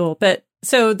kind of fuel. But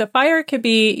so the fire could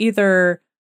be either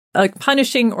like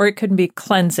punishing or it could be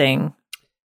cleansing.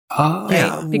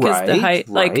 Because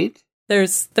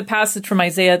there's the passage from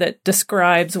Isaiah that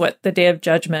describes what the day of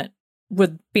judgment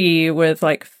would be with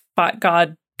like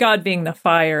God being the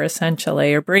fire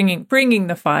essentially, or bringing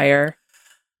the fire.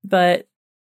 But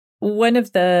one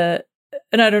of the,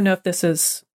 and I don't know if this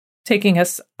is taking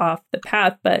us off the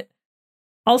path, but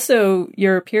also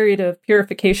your period of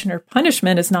purification or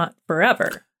punishment is not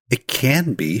forever. It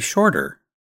can be shorter.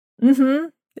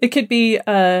 It could be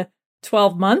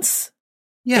 12 months.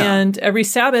 Yeah. And every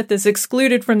Sabbath is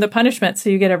excluded from the punishment, so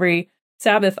you get every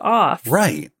Sabbath off.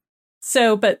 Right.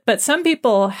 So, but some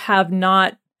people have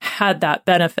not had that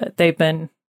benefit. They've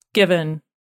been given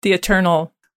the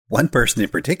eternal. One person in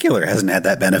particular hasn't had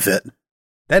that benefit.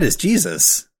 That is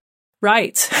Jesus.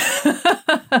 Right.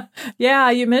 Yeah,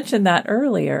 you mentioned that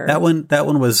earlier. That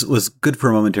one was good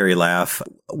for a momentary laugh.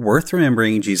 Worth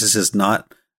remembering, Jesus is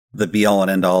not the be-all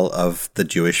and end-all of the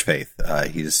Jewish faith.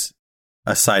 He's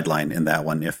a sideline in that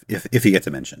one, if you get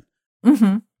to mention.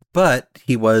 But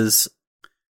he was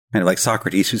kind of like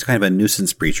Socrates, who's kind of a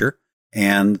nuisance preacher.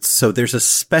 And so there's a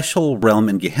special realm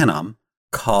in Gehinnom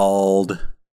called...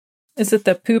 Is it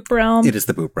the poop realm? It is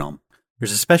the poop realm.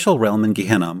 There's a special realm in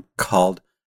Gehinnom called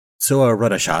Zoa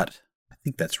Rudashat. I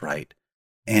think that's right.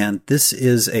 And this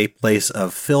is a place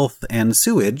of filth and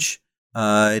sewage.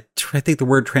 I think the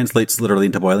word translates literally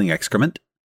into boiling excrement.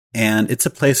 And it's a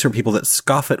place where people that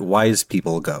scoff at wise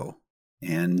people go.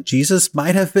 And Jesus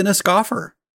might have been a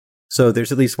scoffer. So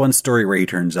there's at least one story where he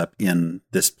turns up in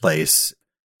this place.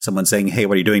 Someone saying, "Hey,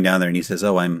 what are you doing down there?" And he says,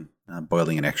 "Oh, I'm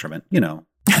boiling an excrement." Yeah.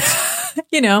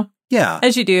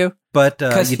 As you do. But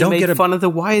you don't get fun of the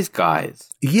wise guys.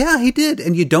 Yeah, he did.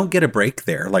 And you don't get a break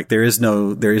there. Like there is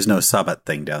no Sabbath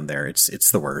thing down there.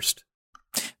 It's the worst.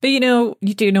 But you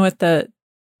do know what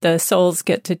the souls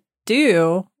get to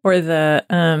do, or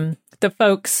the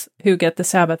folks who get the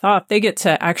Sabbath off, they get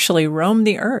to actually roam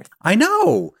the earth. I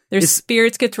know. Their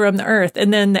spirits get to roam the earth,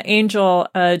 and then the angel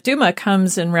Duma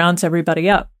comes and rounds everybody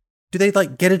up. Do they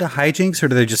like get into hijinks, or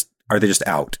are they just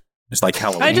out? It's like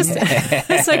Halloween.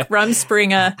 It's like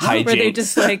Rumspringa, where they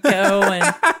just like go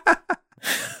and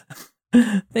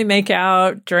they make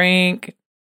out, drink,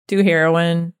 do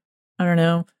heroin. I don't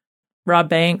know, rob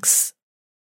banks.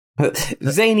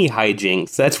 Zany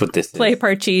hijinks. That's what this Play is.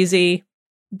 Parcheesi.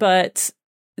 But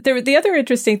the other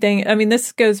interesting thing, I mean,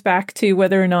 this goes back to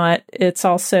whether or not it's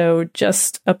also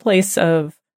just a place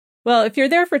of Well, if you're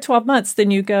there for 12 months,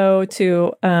 then you go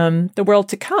to the world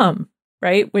to come,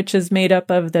 right? Which is made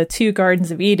up of the 2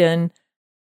 Gardens of Eden.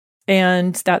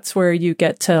 And that's where you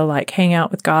get to like hang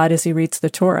out with God as he reads the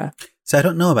Torah. So I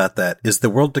don't know about that. Is the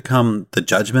world to come the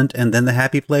judgment and then the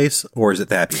happy place, or is it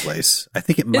the happy place? I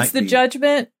think it might be. It's the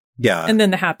judgment, yeah, and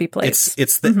then the happy place.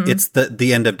 It's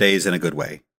the end of days in a good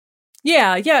way.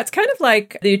 Yeah. It's kind of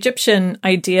like the Egyptian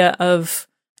idea of,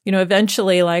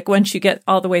 eventually, like once you get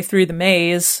all the way through the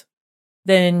maze,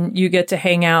 then you get to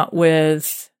hang out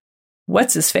with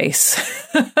what's his face,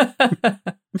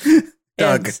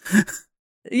 Doug.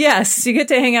 Yes, you get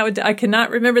to hang out with. I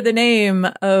cannot remember the name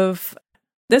of.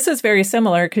 This is very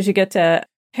similar because you get to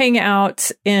hang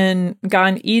out in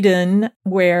Gan Eden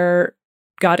where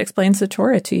God explains the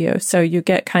Torah to you. So you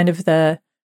get kind of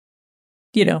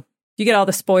you get all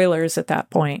the spoilers at that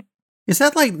point. Is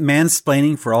that like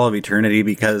mansplaining for all of eternity?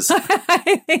 Because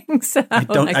I think so.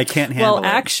 I can't handle it. Well,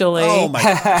 actually. Oh my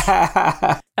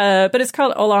gosh. But it's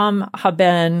called Olam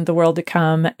Haben, the world to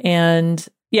come. And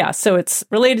yeah, so it's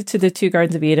related to the 2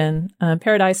 Gardens of Eden,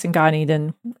 Paradise and Gan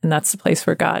Eden. And that's the place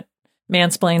where God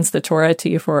mansplains the Torah to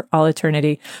you for all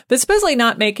eternity. But supposedly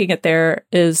not making it there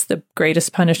is the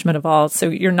greatest punishment of all. So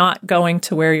you're not going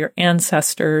to where your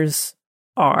ancestors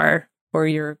are or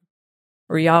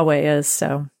Yahweh is.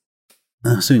 So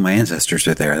assuming my ancestors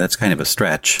are there, that's kind of a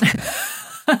stretch.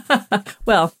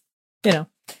 Well,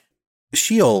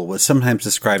 Sheol was sometimes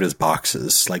described as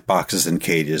boxes, like boxes and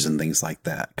cages and things like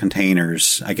that.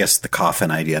 Containers. I guess the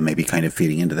coffin idea may be kind of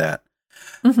feeding into that.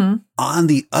 Mm-hmm. On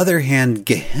the other hand,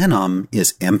 Gehenna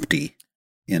is empty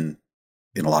in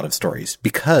a lot of stories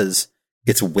because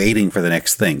it's waiting for the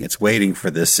next thing. It's waiting for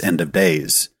this end of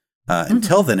days.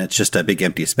 Until then, it's just a big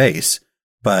empty space,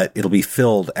 but it'll be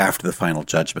filled after the final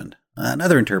judgment.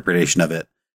 Another interpretation of it,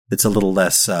 it's a little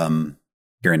less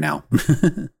here and now.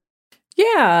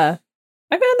 Yeah.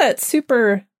 I found that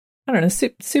super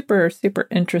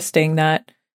interesting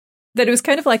that it was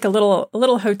kind of like a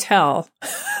little hotel.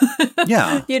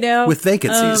 Yeah. With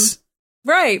vacancies.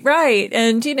 Right.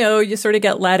 And, you sort of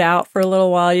get let out for a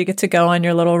little while. You get to go on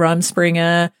your little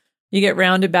rumspringa. You get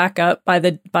rounded back up by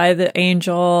the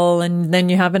angel, and then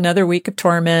you have another week of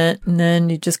torment, and then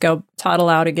you just go toddle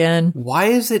out again. Why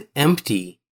is it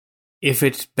empty if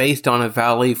it's based on a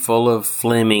valley full of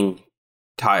flaming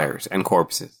tires and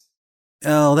corpses?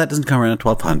 Oh, that doesn't come around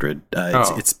 1200.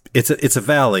 It's a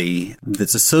valley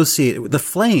that's associated with the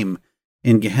flame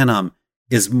in Gehenna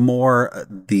is more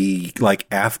the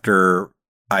after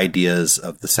ideas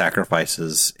of the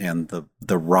sacrifices and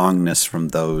the wrongness from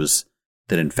those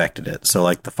that infected it.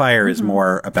 So the fire is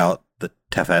more about the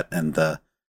Tefet and the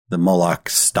Moloch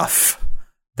stuff.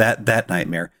 That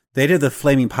nightmare. The idea of the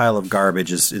flaming pile of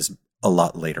garbage is a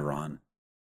lot later on.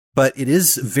 But it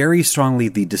is very strongly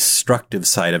the destructive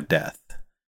side of death.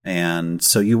 And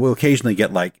so you will occasionally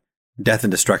get death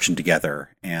and destruction together,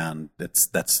 and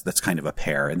that's kind of a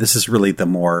pair. And this is really the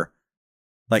more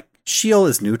Sheol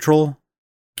is neutral.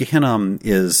 Gehenna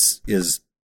is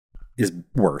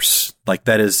worse.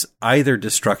 That is either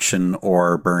destruction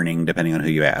or burning, depending on who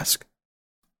you ask.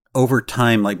 Over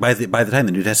time, by the time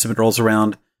the New Testament rolls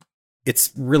around,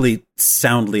 it's really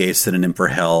soundly a synonym for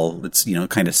hell. It's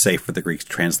kind of safe for the Greeks to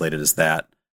translate it as that.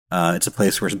 It's a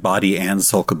place where body and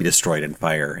soul could be destroyed in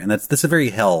fire, and that's a very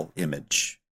hell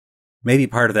image. Maybe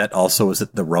part of that also was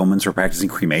that the Romans were practicing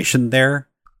cremation there,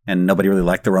 and nobody really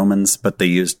liked the Romans, but they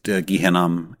used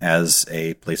Gehenna as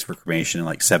a place for cremation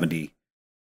in 70.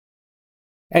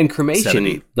 And cremation,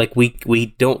 70. We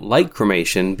don't like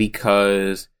cremation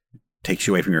because takes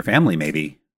you away from your family.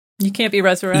 Maybe you can't be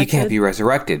resurrected. You can't be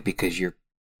resurrected because you're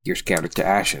scattered to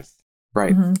ashes,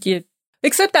 right? Mm-hmm.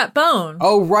 Except that bone.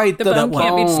 Oh, right. The bone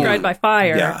can't be destroyed by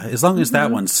fire. Yeah, as long as that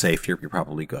one's safe, you're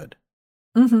probably good.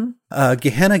 Mm-hmm.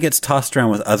 Gehenna gets tossed around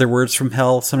with other words from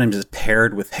hell. Sometimes it's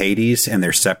paired with Hades, and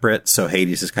they're separate. So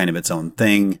Hades is kind of its own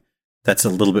thing. That's a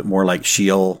little bit more like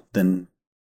Sheol than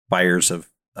fires of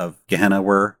Gehenna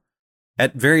were.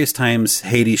 At various times,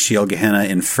 Hades, Sheol, Gehenna,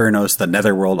 Infernos, the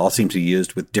Netherworld all seem to be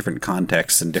used with different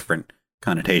contexts and different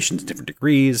connotations, different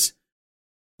degrees.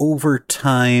 Over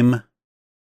time,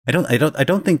 I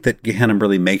don't think that Gehenna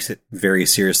really makes it very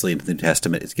seriously into the New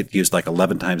Testament. It gets used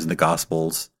 11 times in the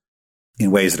Gospels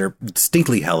in ways that are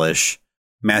distinctly hellish.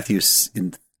 Matthew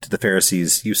to the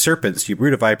Pharisees, "You serpents, you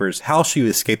brood of vipers, how shall you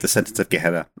escape the sentence of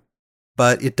Gehenna?"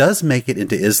 But it does make it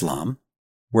into Islam,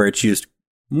 where it's used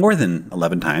more than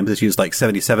 11 times. It's used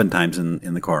 77 times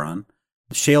in the Quran.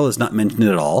 Sheol is not mentioned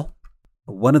at all.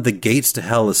 One of the gates to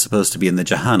hell is supposed to be in the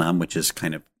Jahannam, which is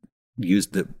kind of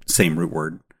used the same root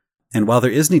word. And while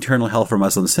there is an eternal hell for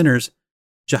Muslim sinners,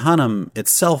 Jahannam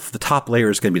itself, the top layer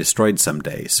is going to be destroyed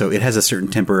someday. So it has a certain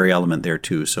temporary element there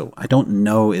too. So I don't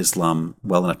know Islam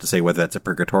well enough to say whether that's a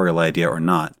purgatorial idea or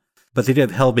not. But the idea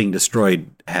of hell being destroyed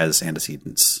has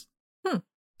antecedents.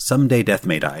 Someday death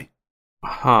may die.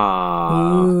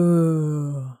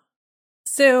 Ooh.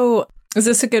 So is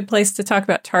this a good place to talk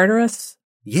about Tartarus?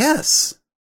 Yes.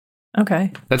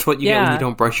 Okay. That's what you get when you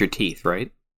don't brush your teeth,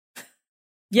 right?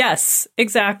 Yes,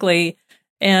 exactly.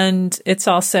 And it's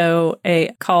also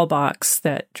a call box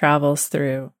that travels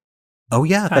through. Oh,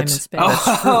 yeah. That's true.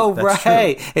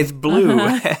 Right. True. It's blue.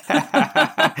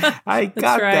 I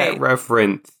got that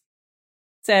reference.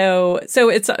 So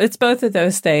it's both of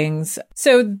those things.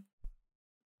 So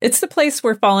it's the place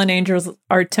where fallen angels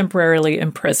are temporarily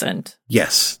imprisoned.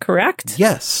 Yes. Correct?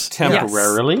 Yes.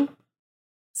 Temporarily? Yes.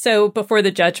 So before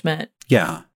the judgment.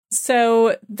 Yeah.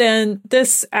 So then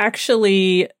this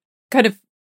actually kind of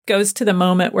goes to the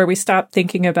moment where we stop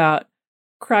thinking about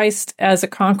Christ as a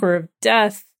conqueror of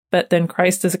death, but then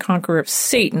Christ as a conqueror of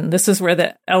Satan. This is where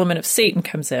the element of Satan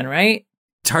comes in, right?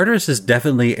 Tartarus is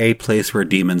definitely a place where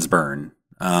demons burn.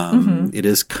 It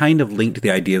is kind of linked to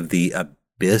the idea of the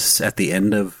abyss at the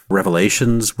end of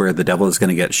Revelations, where the devil is going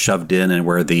to get shoved in and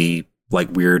where the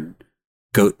weird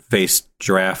goat-faced,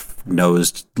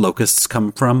 giraffe-nosed locusts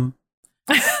come from.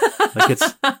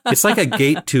 It's like a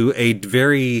gate to a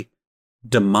very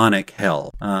demonic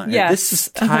hell. And this is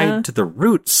tied to the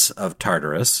roots of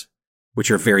Tartarus,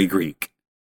 which are very Greek.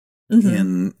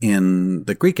 In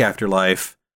the Greek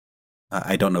afterlife,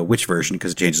 I don't know which version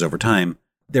because it changes over time,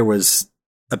 there was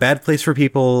a bad place for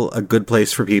people, a good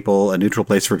place for people, a neutral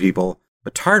place for people.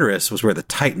 But Tartarus was where the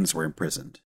Titans were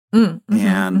imprisoned.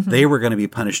 And they were going to be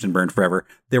punished and burned forever.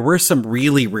 There were some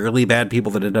really, really bad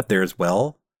people that ended up there as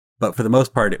well. But for the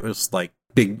most part, it was like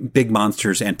big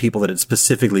monsters and people that had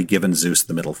specifically given Zeus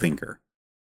the middle finger.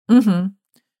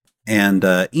 And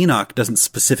Enoch doesn't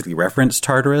specifically reference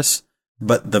Tartarus,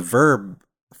 but the verb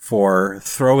for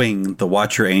throwing the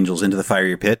Watcher angels into the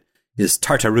fiery pit is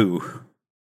tartaru.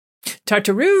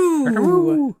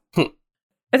 Tartaru!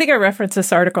 I think I referenced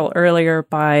this article earlier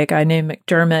by a guy named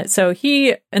McDermott. So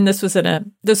this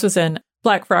was in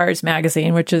Blackfriars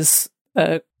Magazine, which is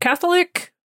a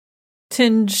Catholic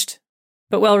tinged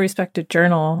but well-respected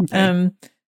journal. Okay.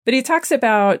 But he talks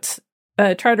about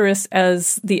Tartarus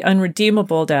as the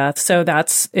unredeemable death. So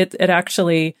that's it. It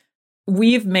actually,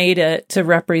 we've made it to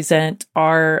represent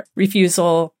our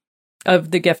refusal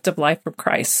of the gift of life from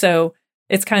Christ. So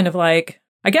it's kind of like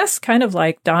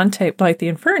Dante, like the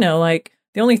Inferno, like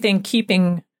the only thing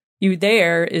keeping you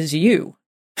there is you.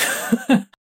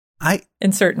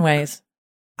 In certain ways.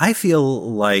 I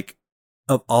feel like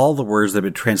of all the words that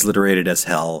have been transliterated as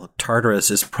hell, Tartarus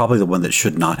is probably the one that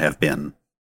should not have been.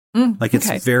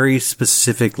 It's very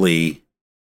specifically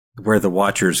where the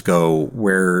Watchers go,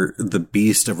 where the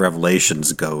Beast of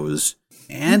Revelations goes,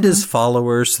 and his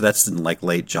followers. So that's in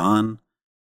late John.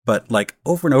 But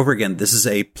over and over again, this is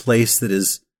a place that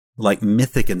is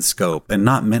mythic in scope and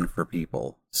not meant for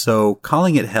people. So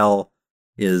calling it hell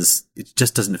it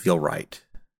just doesn't feel right.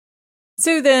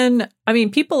 So then,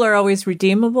 people are always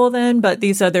redeemable then, but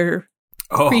these other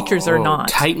creatures are not.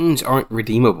 Titans aren't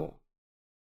redeemable.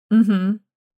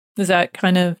 Does that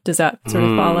sort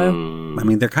of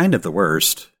follow? They're kind of the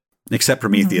worst, except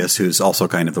Prometheus, who's also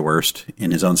kind of the worst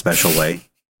in his own special way.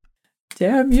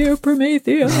 Damn you,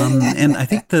 Prometheus. And I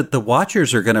think that the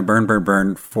Watchers are going to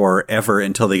burn forever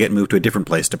until they get moved to a different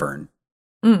place to burn.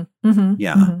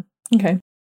 Okay.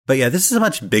 But yeah, this is a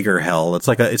much bigger hell. It's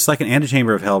like an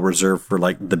antechamber of hell reserved for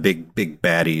the big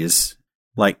baddies.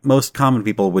 Most common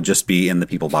people would just be in the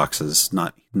people boxes,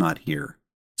 not here.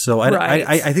 So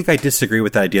I think I disagree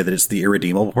with the idea that it's the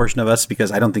irredeemable portion of us,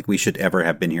 because I don't think we should ever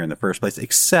have been here in the first place,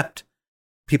 except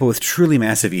people with truly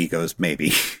massive egos,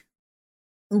 maybe.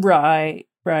 Right.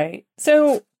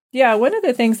 So, yeah, one of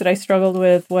the things that I struggled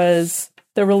with was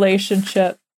the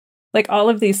relationship. All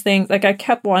of these things, I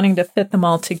kept wanting to fit them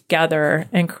all together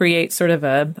and create sort of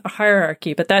a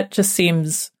hierarchy, but that just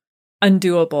seems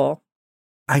undoable.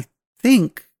 I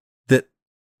think that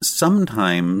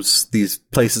sometimes these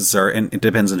places are, and it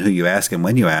depends on who you ask and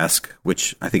when you ask,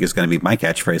 which I think is going to be my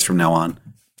catchphrase from now on.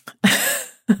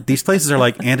 These places are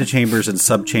like antechambers and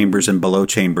subchambers and below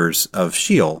chambers of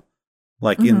Sheol.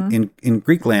 In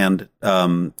Greek land,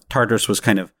 Tartarus was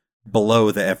kind of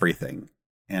below the everything.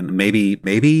 And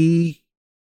maybe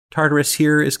Tartarus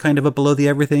here is kind of a below the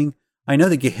everything. I know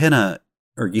that Gehenna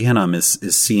or Gehenna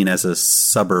is seen as a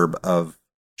suburb of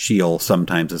Sheol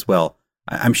sometimes as well.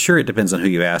 I'm sure it depends on who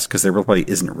you ask, because there probably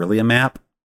isn't really a map.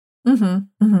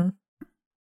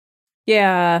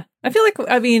 Yeah, I feel like,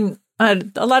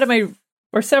 a lot of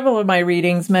several of my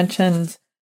readings mentioned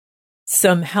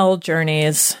some hell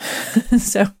journeys.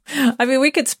 So, I mean,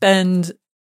 we could spend,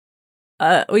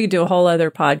 we could do a whole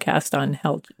other podcast on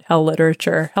hell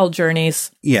literature, hell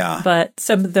journeys. Yeah. But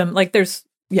some of them, like We're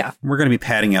going to be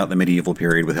padding out the medieval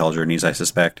period with hell journeys, I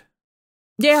suspect.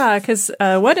 Yeah, because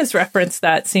one is referenced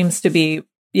that seems to be,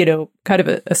 kind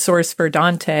of a source for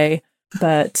Dante.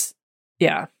 But,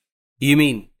 yeah. You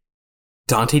mean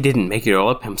Dante didn't make it all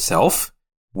up himself?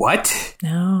 What?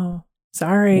 No.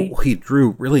 Sorry. Well, he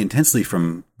drew really intensely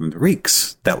from the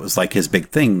Greeks. That was like his big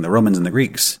thing, the Romans and the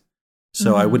Greeks.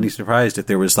 So I wouldn't be surprised if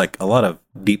there was like a lot of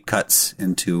deep cuts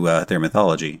into their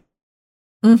mythology.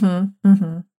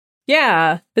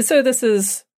 Yeah. So this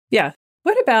is,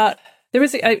 What about, there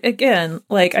was, again,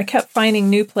 like I kept finding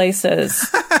new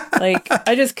places. Like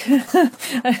I just,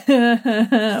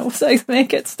 I was like,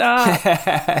 make it stop.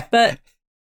 But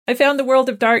I found the World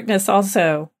of Darkness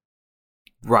also.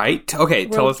 Right. Okay.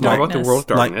 Tell us more about the World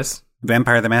of Darkness. Like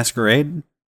Vampire the Masquerade?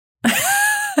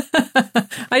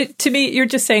 To me, you're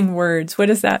just saying words. What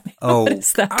does that mean? Oh, what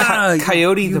is that?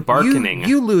 Coyote the Barkening.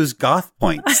 You lose goth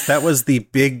points. That was the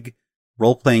big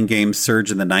role-playing game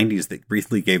surge in the 90s that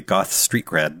briefly gave goth street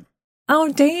cred. Oh,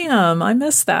 damn. I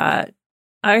missed that.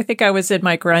 I think I was in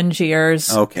my grunge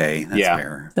years. Okay, that's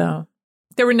fair. So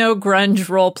there were no grunge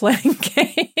role-playing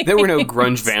games. There were no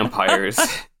grunge vampires.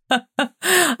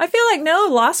 I feel like no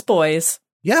Lost Boys.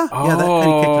 Yeah, that kind of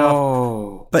kicked it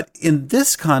off. But in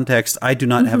this context, I do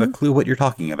not have a clue what you're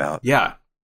talking about. Yeah.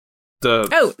 So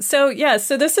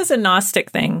this is a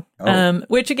Gnostic thing.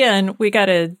 Which again, we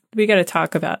gotta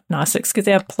talk about Gnostics because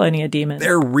they have plenty of demons.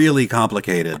 They're really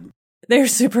complicated. They're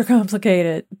super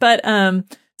complicated. But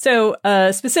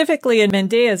specifically in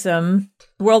Mandaeism,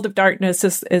 the World of Darkness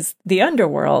is the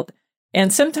underworld.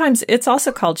 And sometimes it's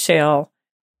also called Sheol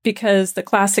because the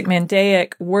classic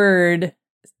Mandaic word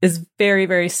is very,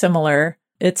 very similar.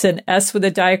 It's an S with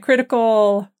a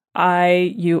diacritical,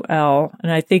 I-U-L.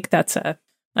 And I think that's I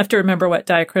have to remember what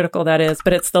diacritical that is,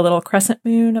 but it's the little crescent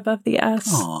moon above the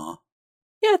S. Aww.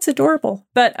 Yeah, it's adorable.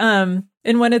 But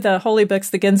in one of the holy books,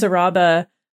 the Genzaraba,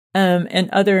 and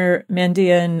other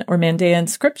Mandaean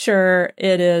scripture,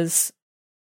 it is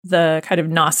the kind of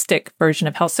Gnostic version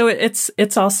of hell. So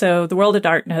it's also the World of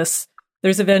Darkness.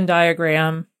 There's a Venn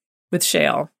diagram with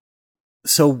Sheol.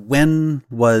 So when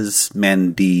was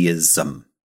Mandaeism?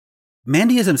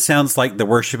 Mandaeism sounds like the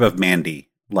worship of Mandy.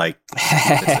 Like,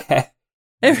 I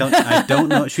don't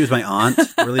know. She was my aunt.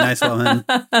 Really nice woman.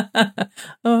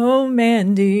 Oh,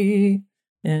 Mandy.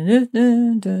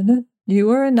 You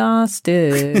were a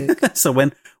Gnostic. So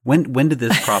when did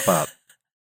this crop up?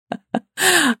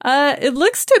 It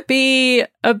looks to be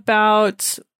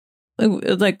about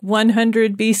like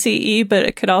 100 BCE, but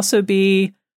it could also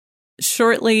be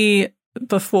shortly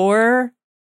before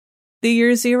the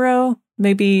year 0,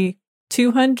 maybe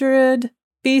 200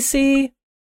 BC.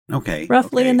 Okay.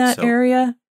 Roughly in that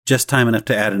area. Just time enough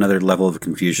to add another level of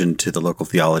confusion to the local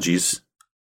theologies.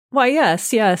 Why,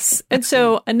 yes. And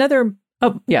so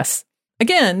yes.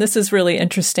 Again, this is really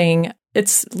interesting.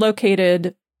 It's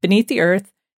located beneath the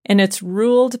earth, and it's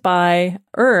ruled by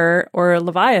or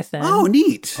Leviathan. Oh,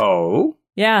 neat. Oh.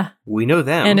 Yeah. We know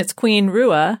them. And it's Queen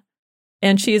Rua,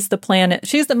 and she's the planet.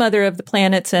 She's the mother of the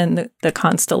planets and the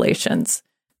constellations.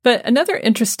 But another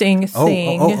interesting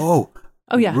thing. Oh,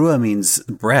 yeah. Rua means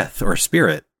breath or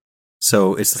spirit.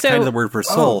 So it's kind of the word for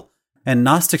soul. And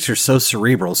Gnostics are so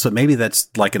cerebral, so maybe that's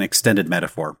like an extended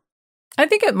metaphor. I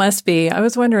think it must be. I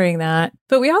was wondering that.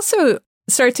 But we also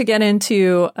start to get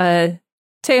into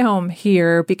Tehom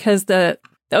here because the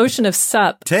ocean of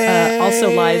Sup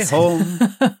also lies.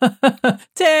 Tehom.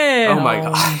 Oh my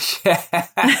gosh.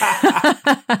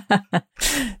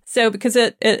 So because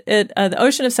the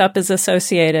ocean of Sup is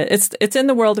associated, it's in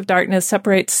the World of Darkness,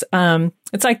 separates,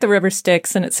 it's like the river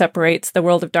Styx, and it separates the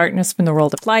World of Darkness from the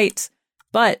World of Light.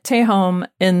 But Tehom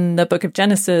in the book of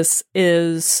Genesis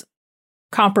is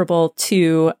comparable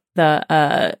to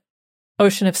the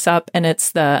ocean of Sup, and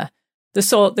it's the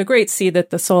soul, the great sea that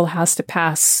the soul has to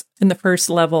pass in the first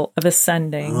level of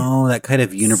ascending. Oh, that kind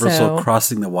of universal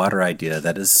crossing the water idea.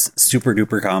 That is super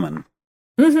duper common.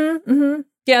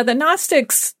 Yeah, the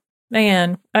Gnostics,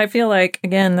 man, I feel like,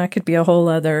 again, that could be a whole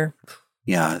other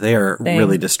Yeah, they are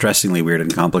really distressingly weird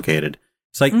and complicated.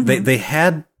 It's like they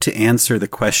had to answer the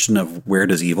question of where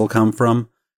does evil come from,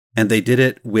 and they did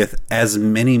it with as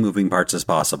many moving parts as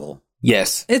possible.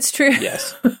 Yes. It's true.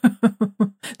 Yes.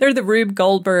 They're the Rube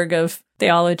Goldberg of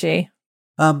theology.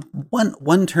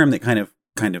 One term that kind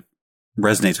of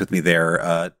resonates with me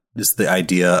there is the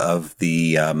idea of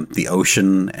the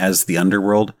ocean as the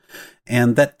underworld.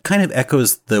 And that kind of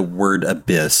echoes the word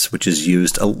abyss, which is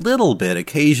used a little bit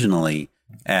occasionally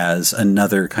as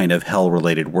another kind of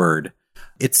hell-related word.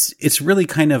 It's really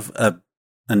kind of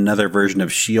another version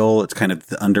of Sheol. It's kind of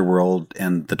the underworld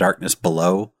and the darkness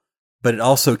below, but it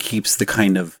also keeps the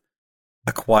kind of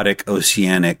aquatic,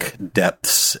 oceanic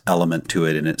depths element to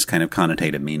it in its kind of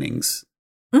connotative meanings.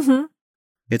 Mm-hmm.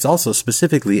 It's also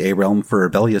specifically a realm for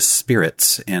rebellious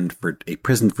spirits and for a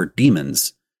prison for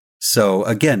demons. So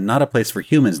again, not a place for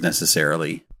humans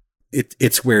necessarily.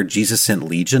 It's where Jesus sent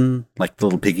Legion, like the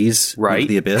little piggies, right?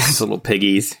 Into the abyss. Little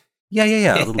piggies.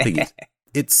 Yeah, little piggies.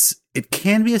 It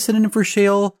can be a synonym for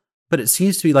Sheol, but it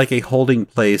seems to be like a holding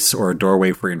place or a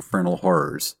doorway for infernal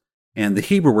horrors. And the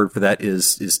Hebrew word for that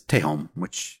is Tehom,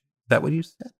 which, is that what you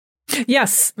said?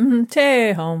 Yes,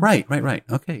 Tehom. Right.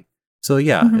 Okay. So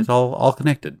yeah, It's all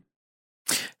connected.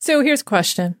 So here's a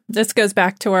question. This goes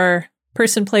back to our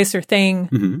person, place, or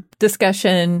thing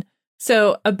discussion.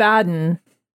 So Abaddon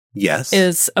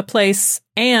is a place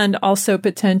and also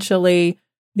potentially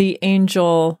the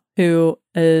angel who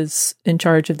is in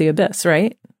charge of the abyss,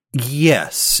 right?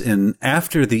 Yes. And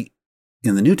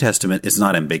in the New Testament, it's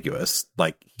not ambiguous.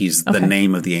 Like he's the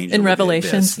name of the angel. In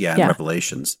Revelations. In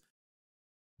Revelations.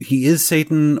 He is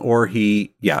Satan, or he's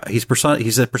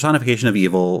a personification of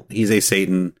evil. He's a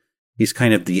Satan. He's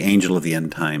kind of the angel of the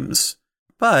end times.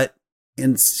 But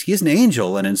he's an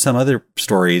angel, and in some other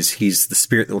stories, he's the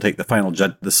spirit that will take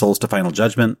the souls to final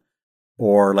judgment,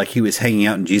 or like he was hanging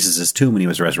out in Jesus' tomb when he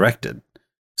was resurrected.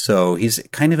 So he's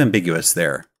kind of ambiguous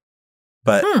there.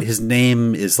 But his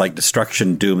name is like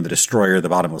destruction, doom, the destroyer, the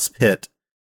bottomless pit.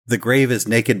 The grave is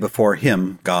naked before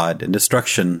him, God, and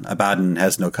destruction, Abaddon,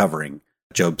 has no covering.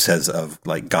 Job says of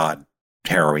like God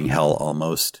harrowing hell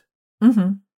almost.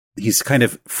 Mm-hmm. He's kind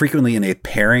of frequently in a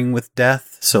pairing with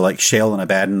death. So like Sheol and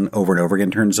Abaddon over and over again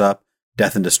turns up.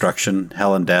 Death and destruction,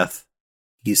 hell and death.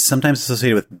 He's sometimes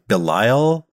associated with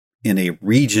Belial in a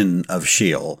region of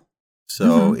Sheol.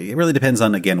 So it really depends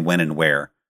on, again, when and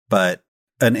where. But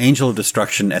an angel of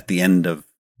destruction at the end of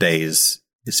days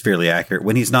is fairly accurate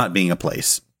when he's not being a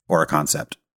place or a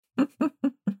concept.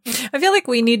 I feel like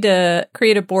we need to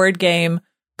create a board game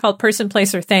called Person,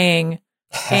 Place, or Thing.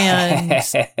 And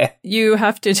you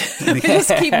have to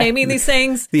just keep naming these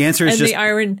things. The answer is just, the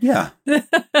iron. Yeah.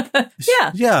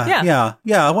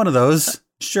 One of those.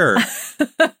 Sure.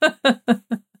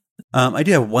 I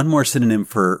do have one more synonym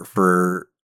for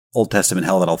Old Testament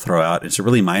hell that I'll throw out. It's a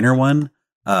really minor one.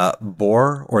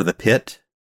 Bore, or the pit,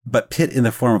 but pit in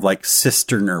the form of like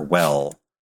cistern or well.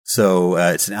 So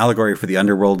it's an allegory for the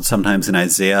underworld, sometimes in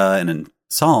Isaiah and in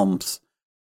Psalms.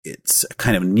 It's a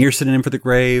kind of near synonym for the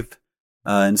grave.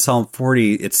 In Psalm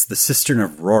 40, it's the cistern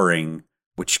of roaring,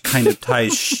 which kind of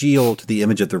ties Sheol to the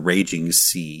image of the raging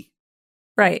sea.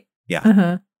 Right. Yeah.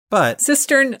 Uh-huh. But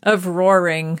Cistern of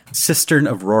roaring.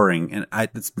 And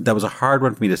that was a hard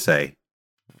one for me to say.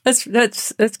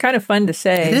 That's kind of fun to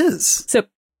say. It is. So,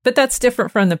 but that's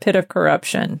different from the pit of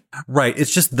corruption. Right.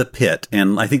 It's just the pit.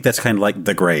 And I think that's kind of like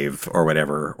the grave or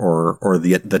whatever, or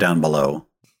the down below.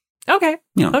 Okay.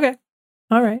 You know. Okay.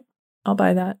 All right. I'll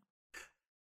buy that.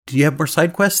 Do you have more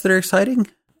side quests that are exciting?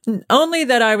 Only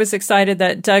that I was excited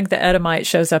that Doug the Edomite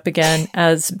shows up again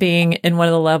as being in one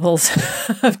of the levels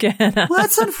of Gehenna. Well,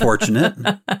 that's unfortunate.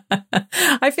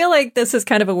 I feel like this is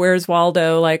kind of a Where's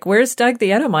Waldo? Like, where's Doug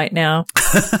the Edomite now?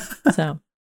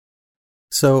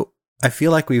 So I feel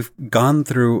like we've gone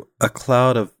through a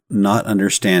cloud of not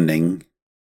understanding.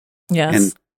 Yes.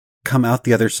 And come out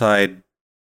the other side.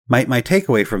 My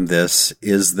takeaway from this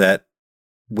is that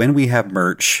when we have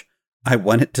merch, I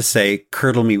want it to say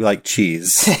 "curdle me like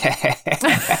cheese"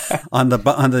 on the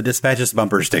Dispatchist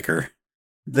bumper sticker.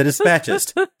 The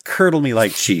Dispatchist, curdle me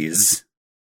like cheese.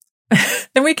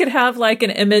 Then we could have like an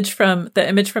image from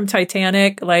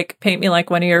Titanic, like paint me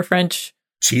like one of your French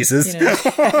cheeses. You know.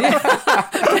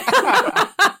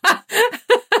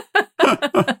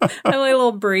 I'm like a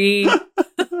little brie.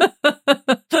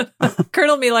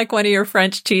 Curdle me like one of your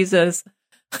French cheeses.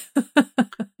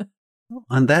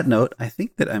 On that note, I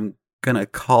think that I'm going to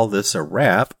call this a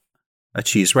wrap. A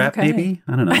cheese wrap, maybe?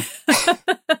 I don't know.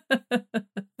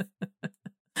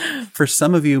 For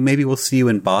some of you, maybe we'll see you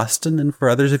in Boston, and for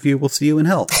others of you, we'll see you in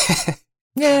hell.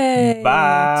 Yay!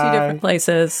 Bye! 2 different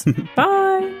places.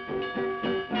 Bye!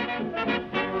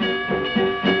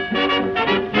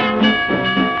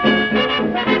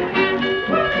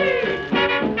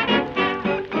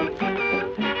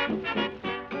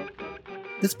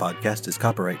 This podcast is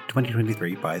copyright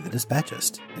 2023 by The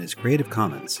Dispatchist and is Creative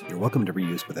Commons. You're welcome to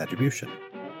reuse with attribution.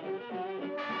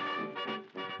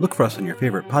 Look for us on your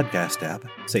favorite podcast app.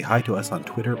 Say hi to us on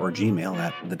Twitter or Gmail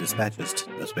at The Dispatchist,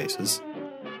 no spaces.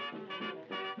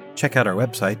 Check out our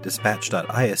website,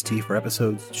 dispatch.ist, for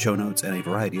episodes, show notes, and a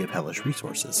variety of hellish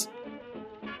resources.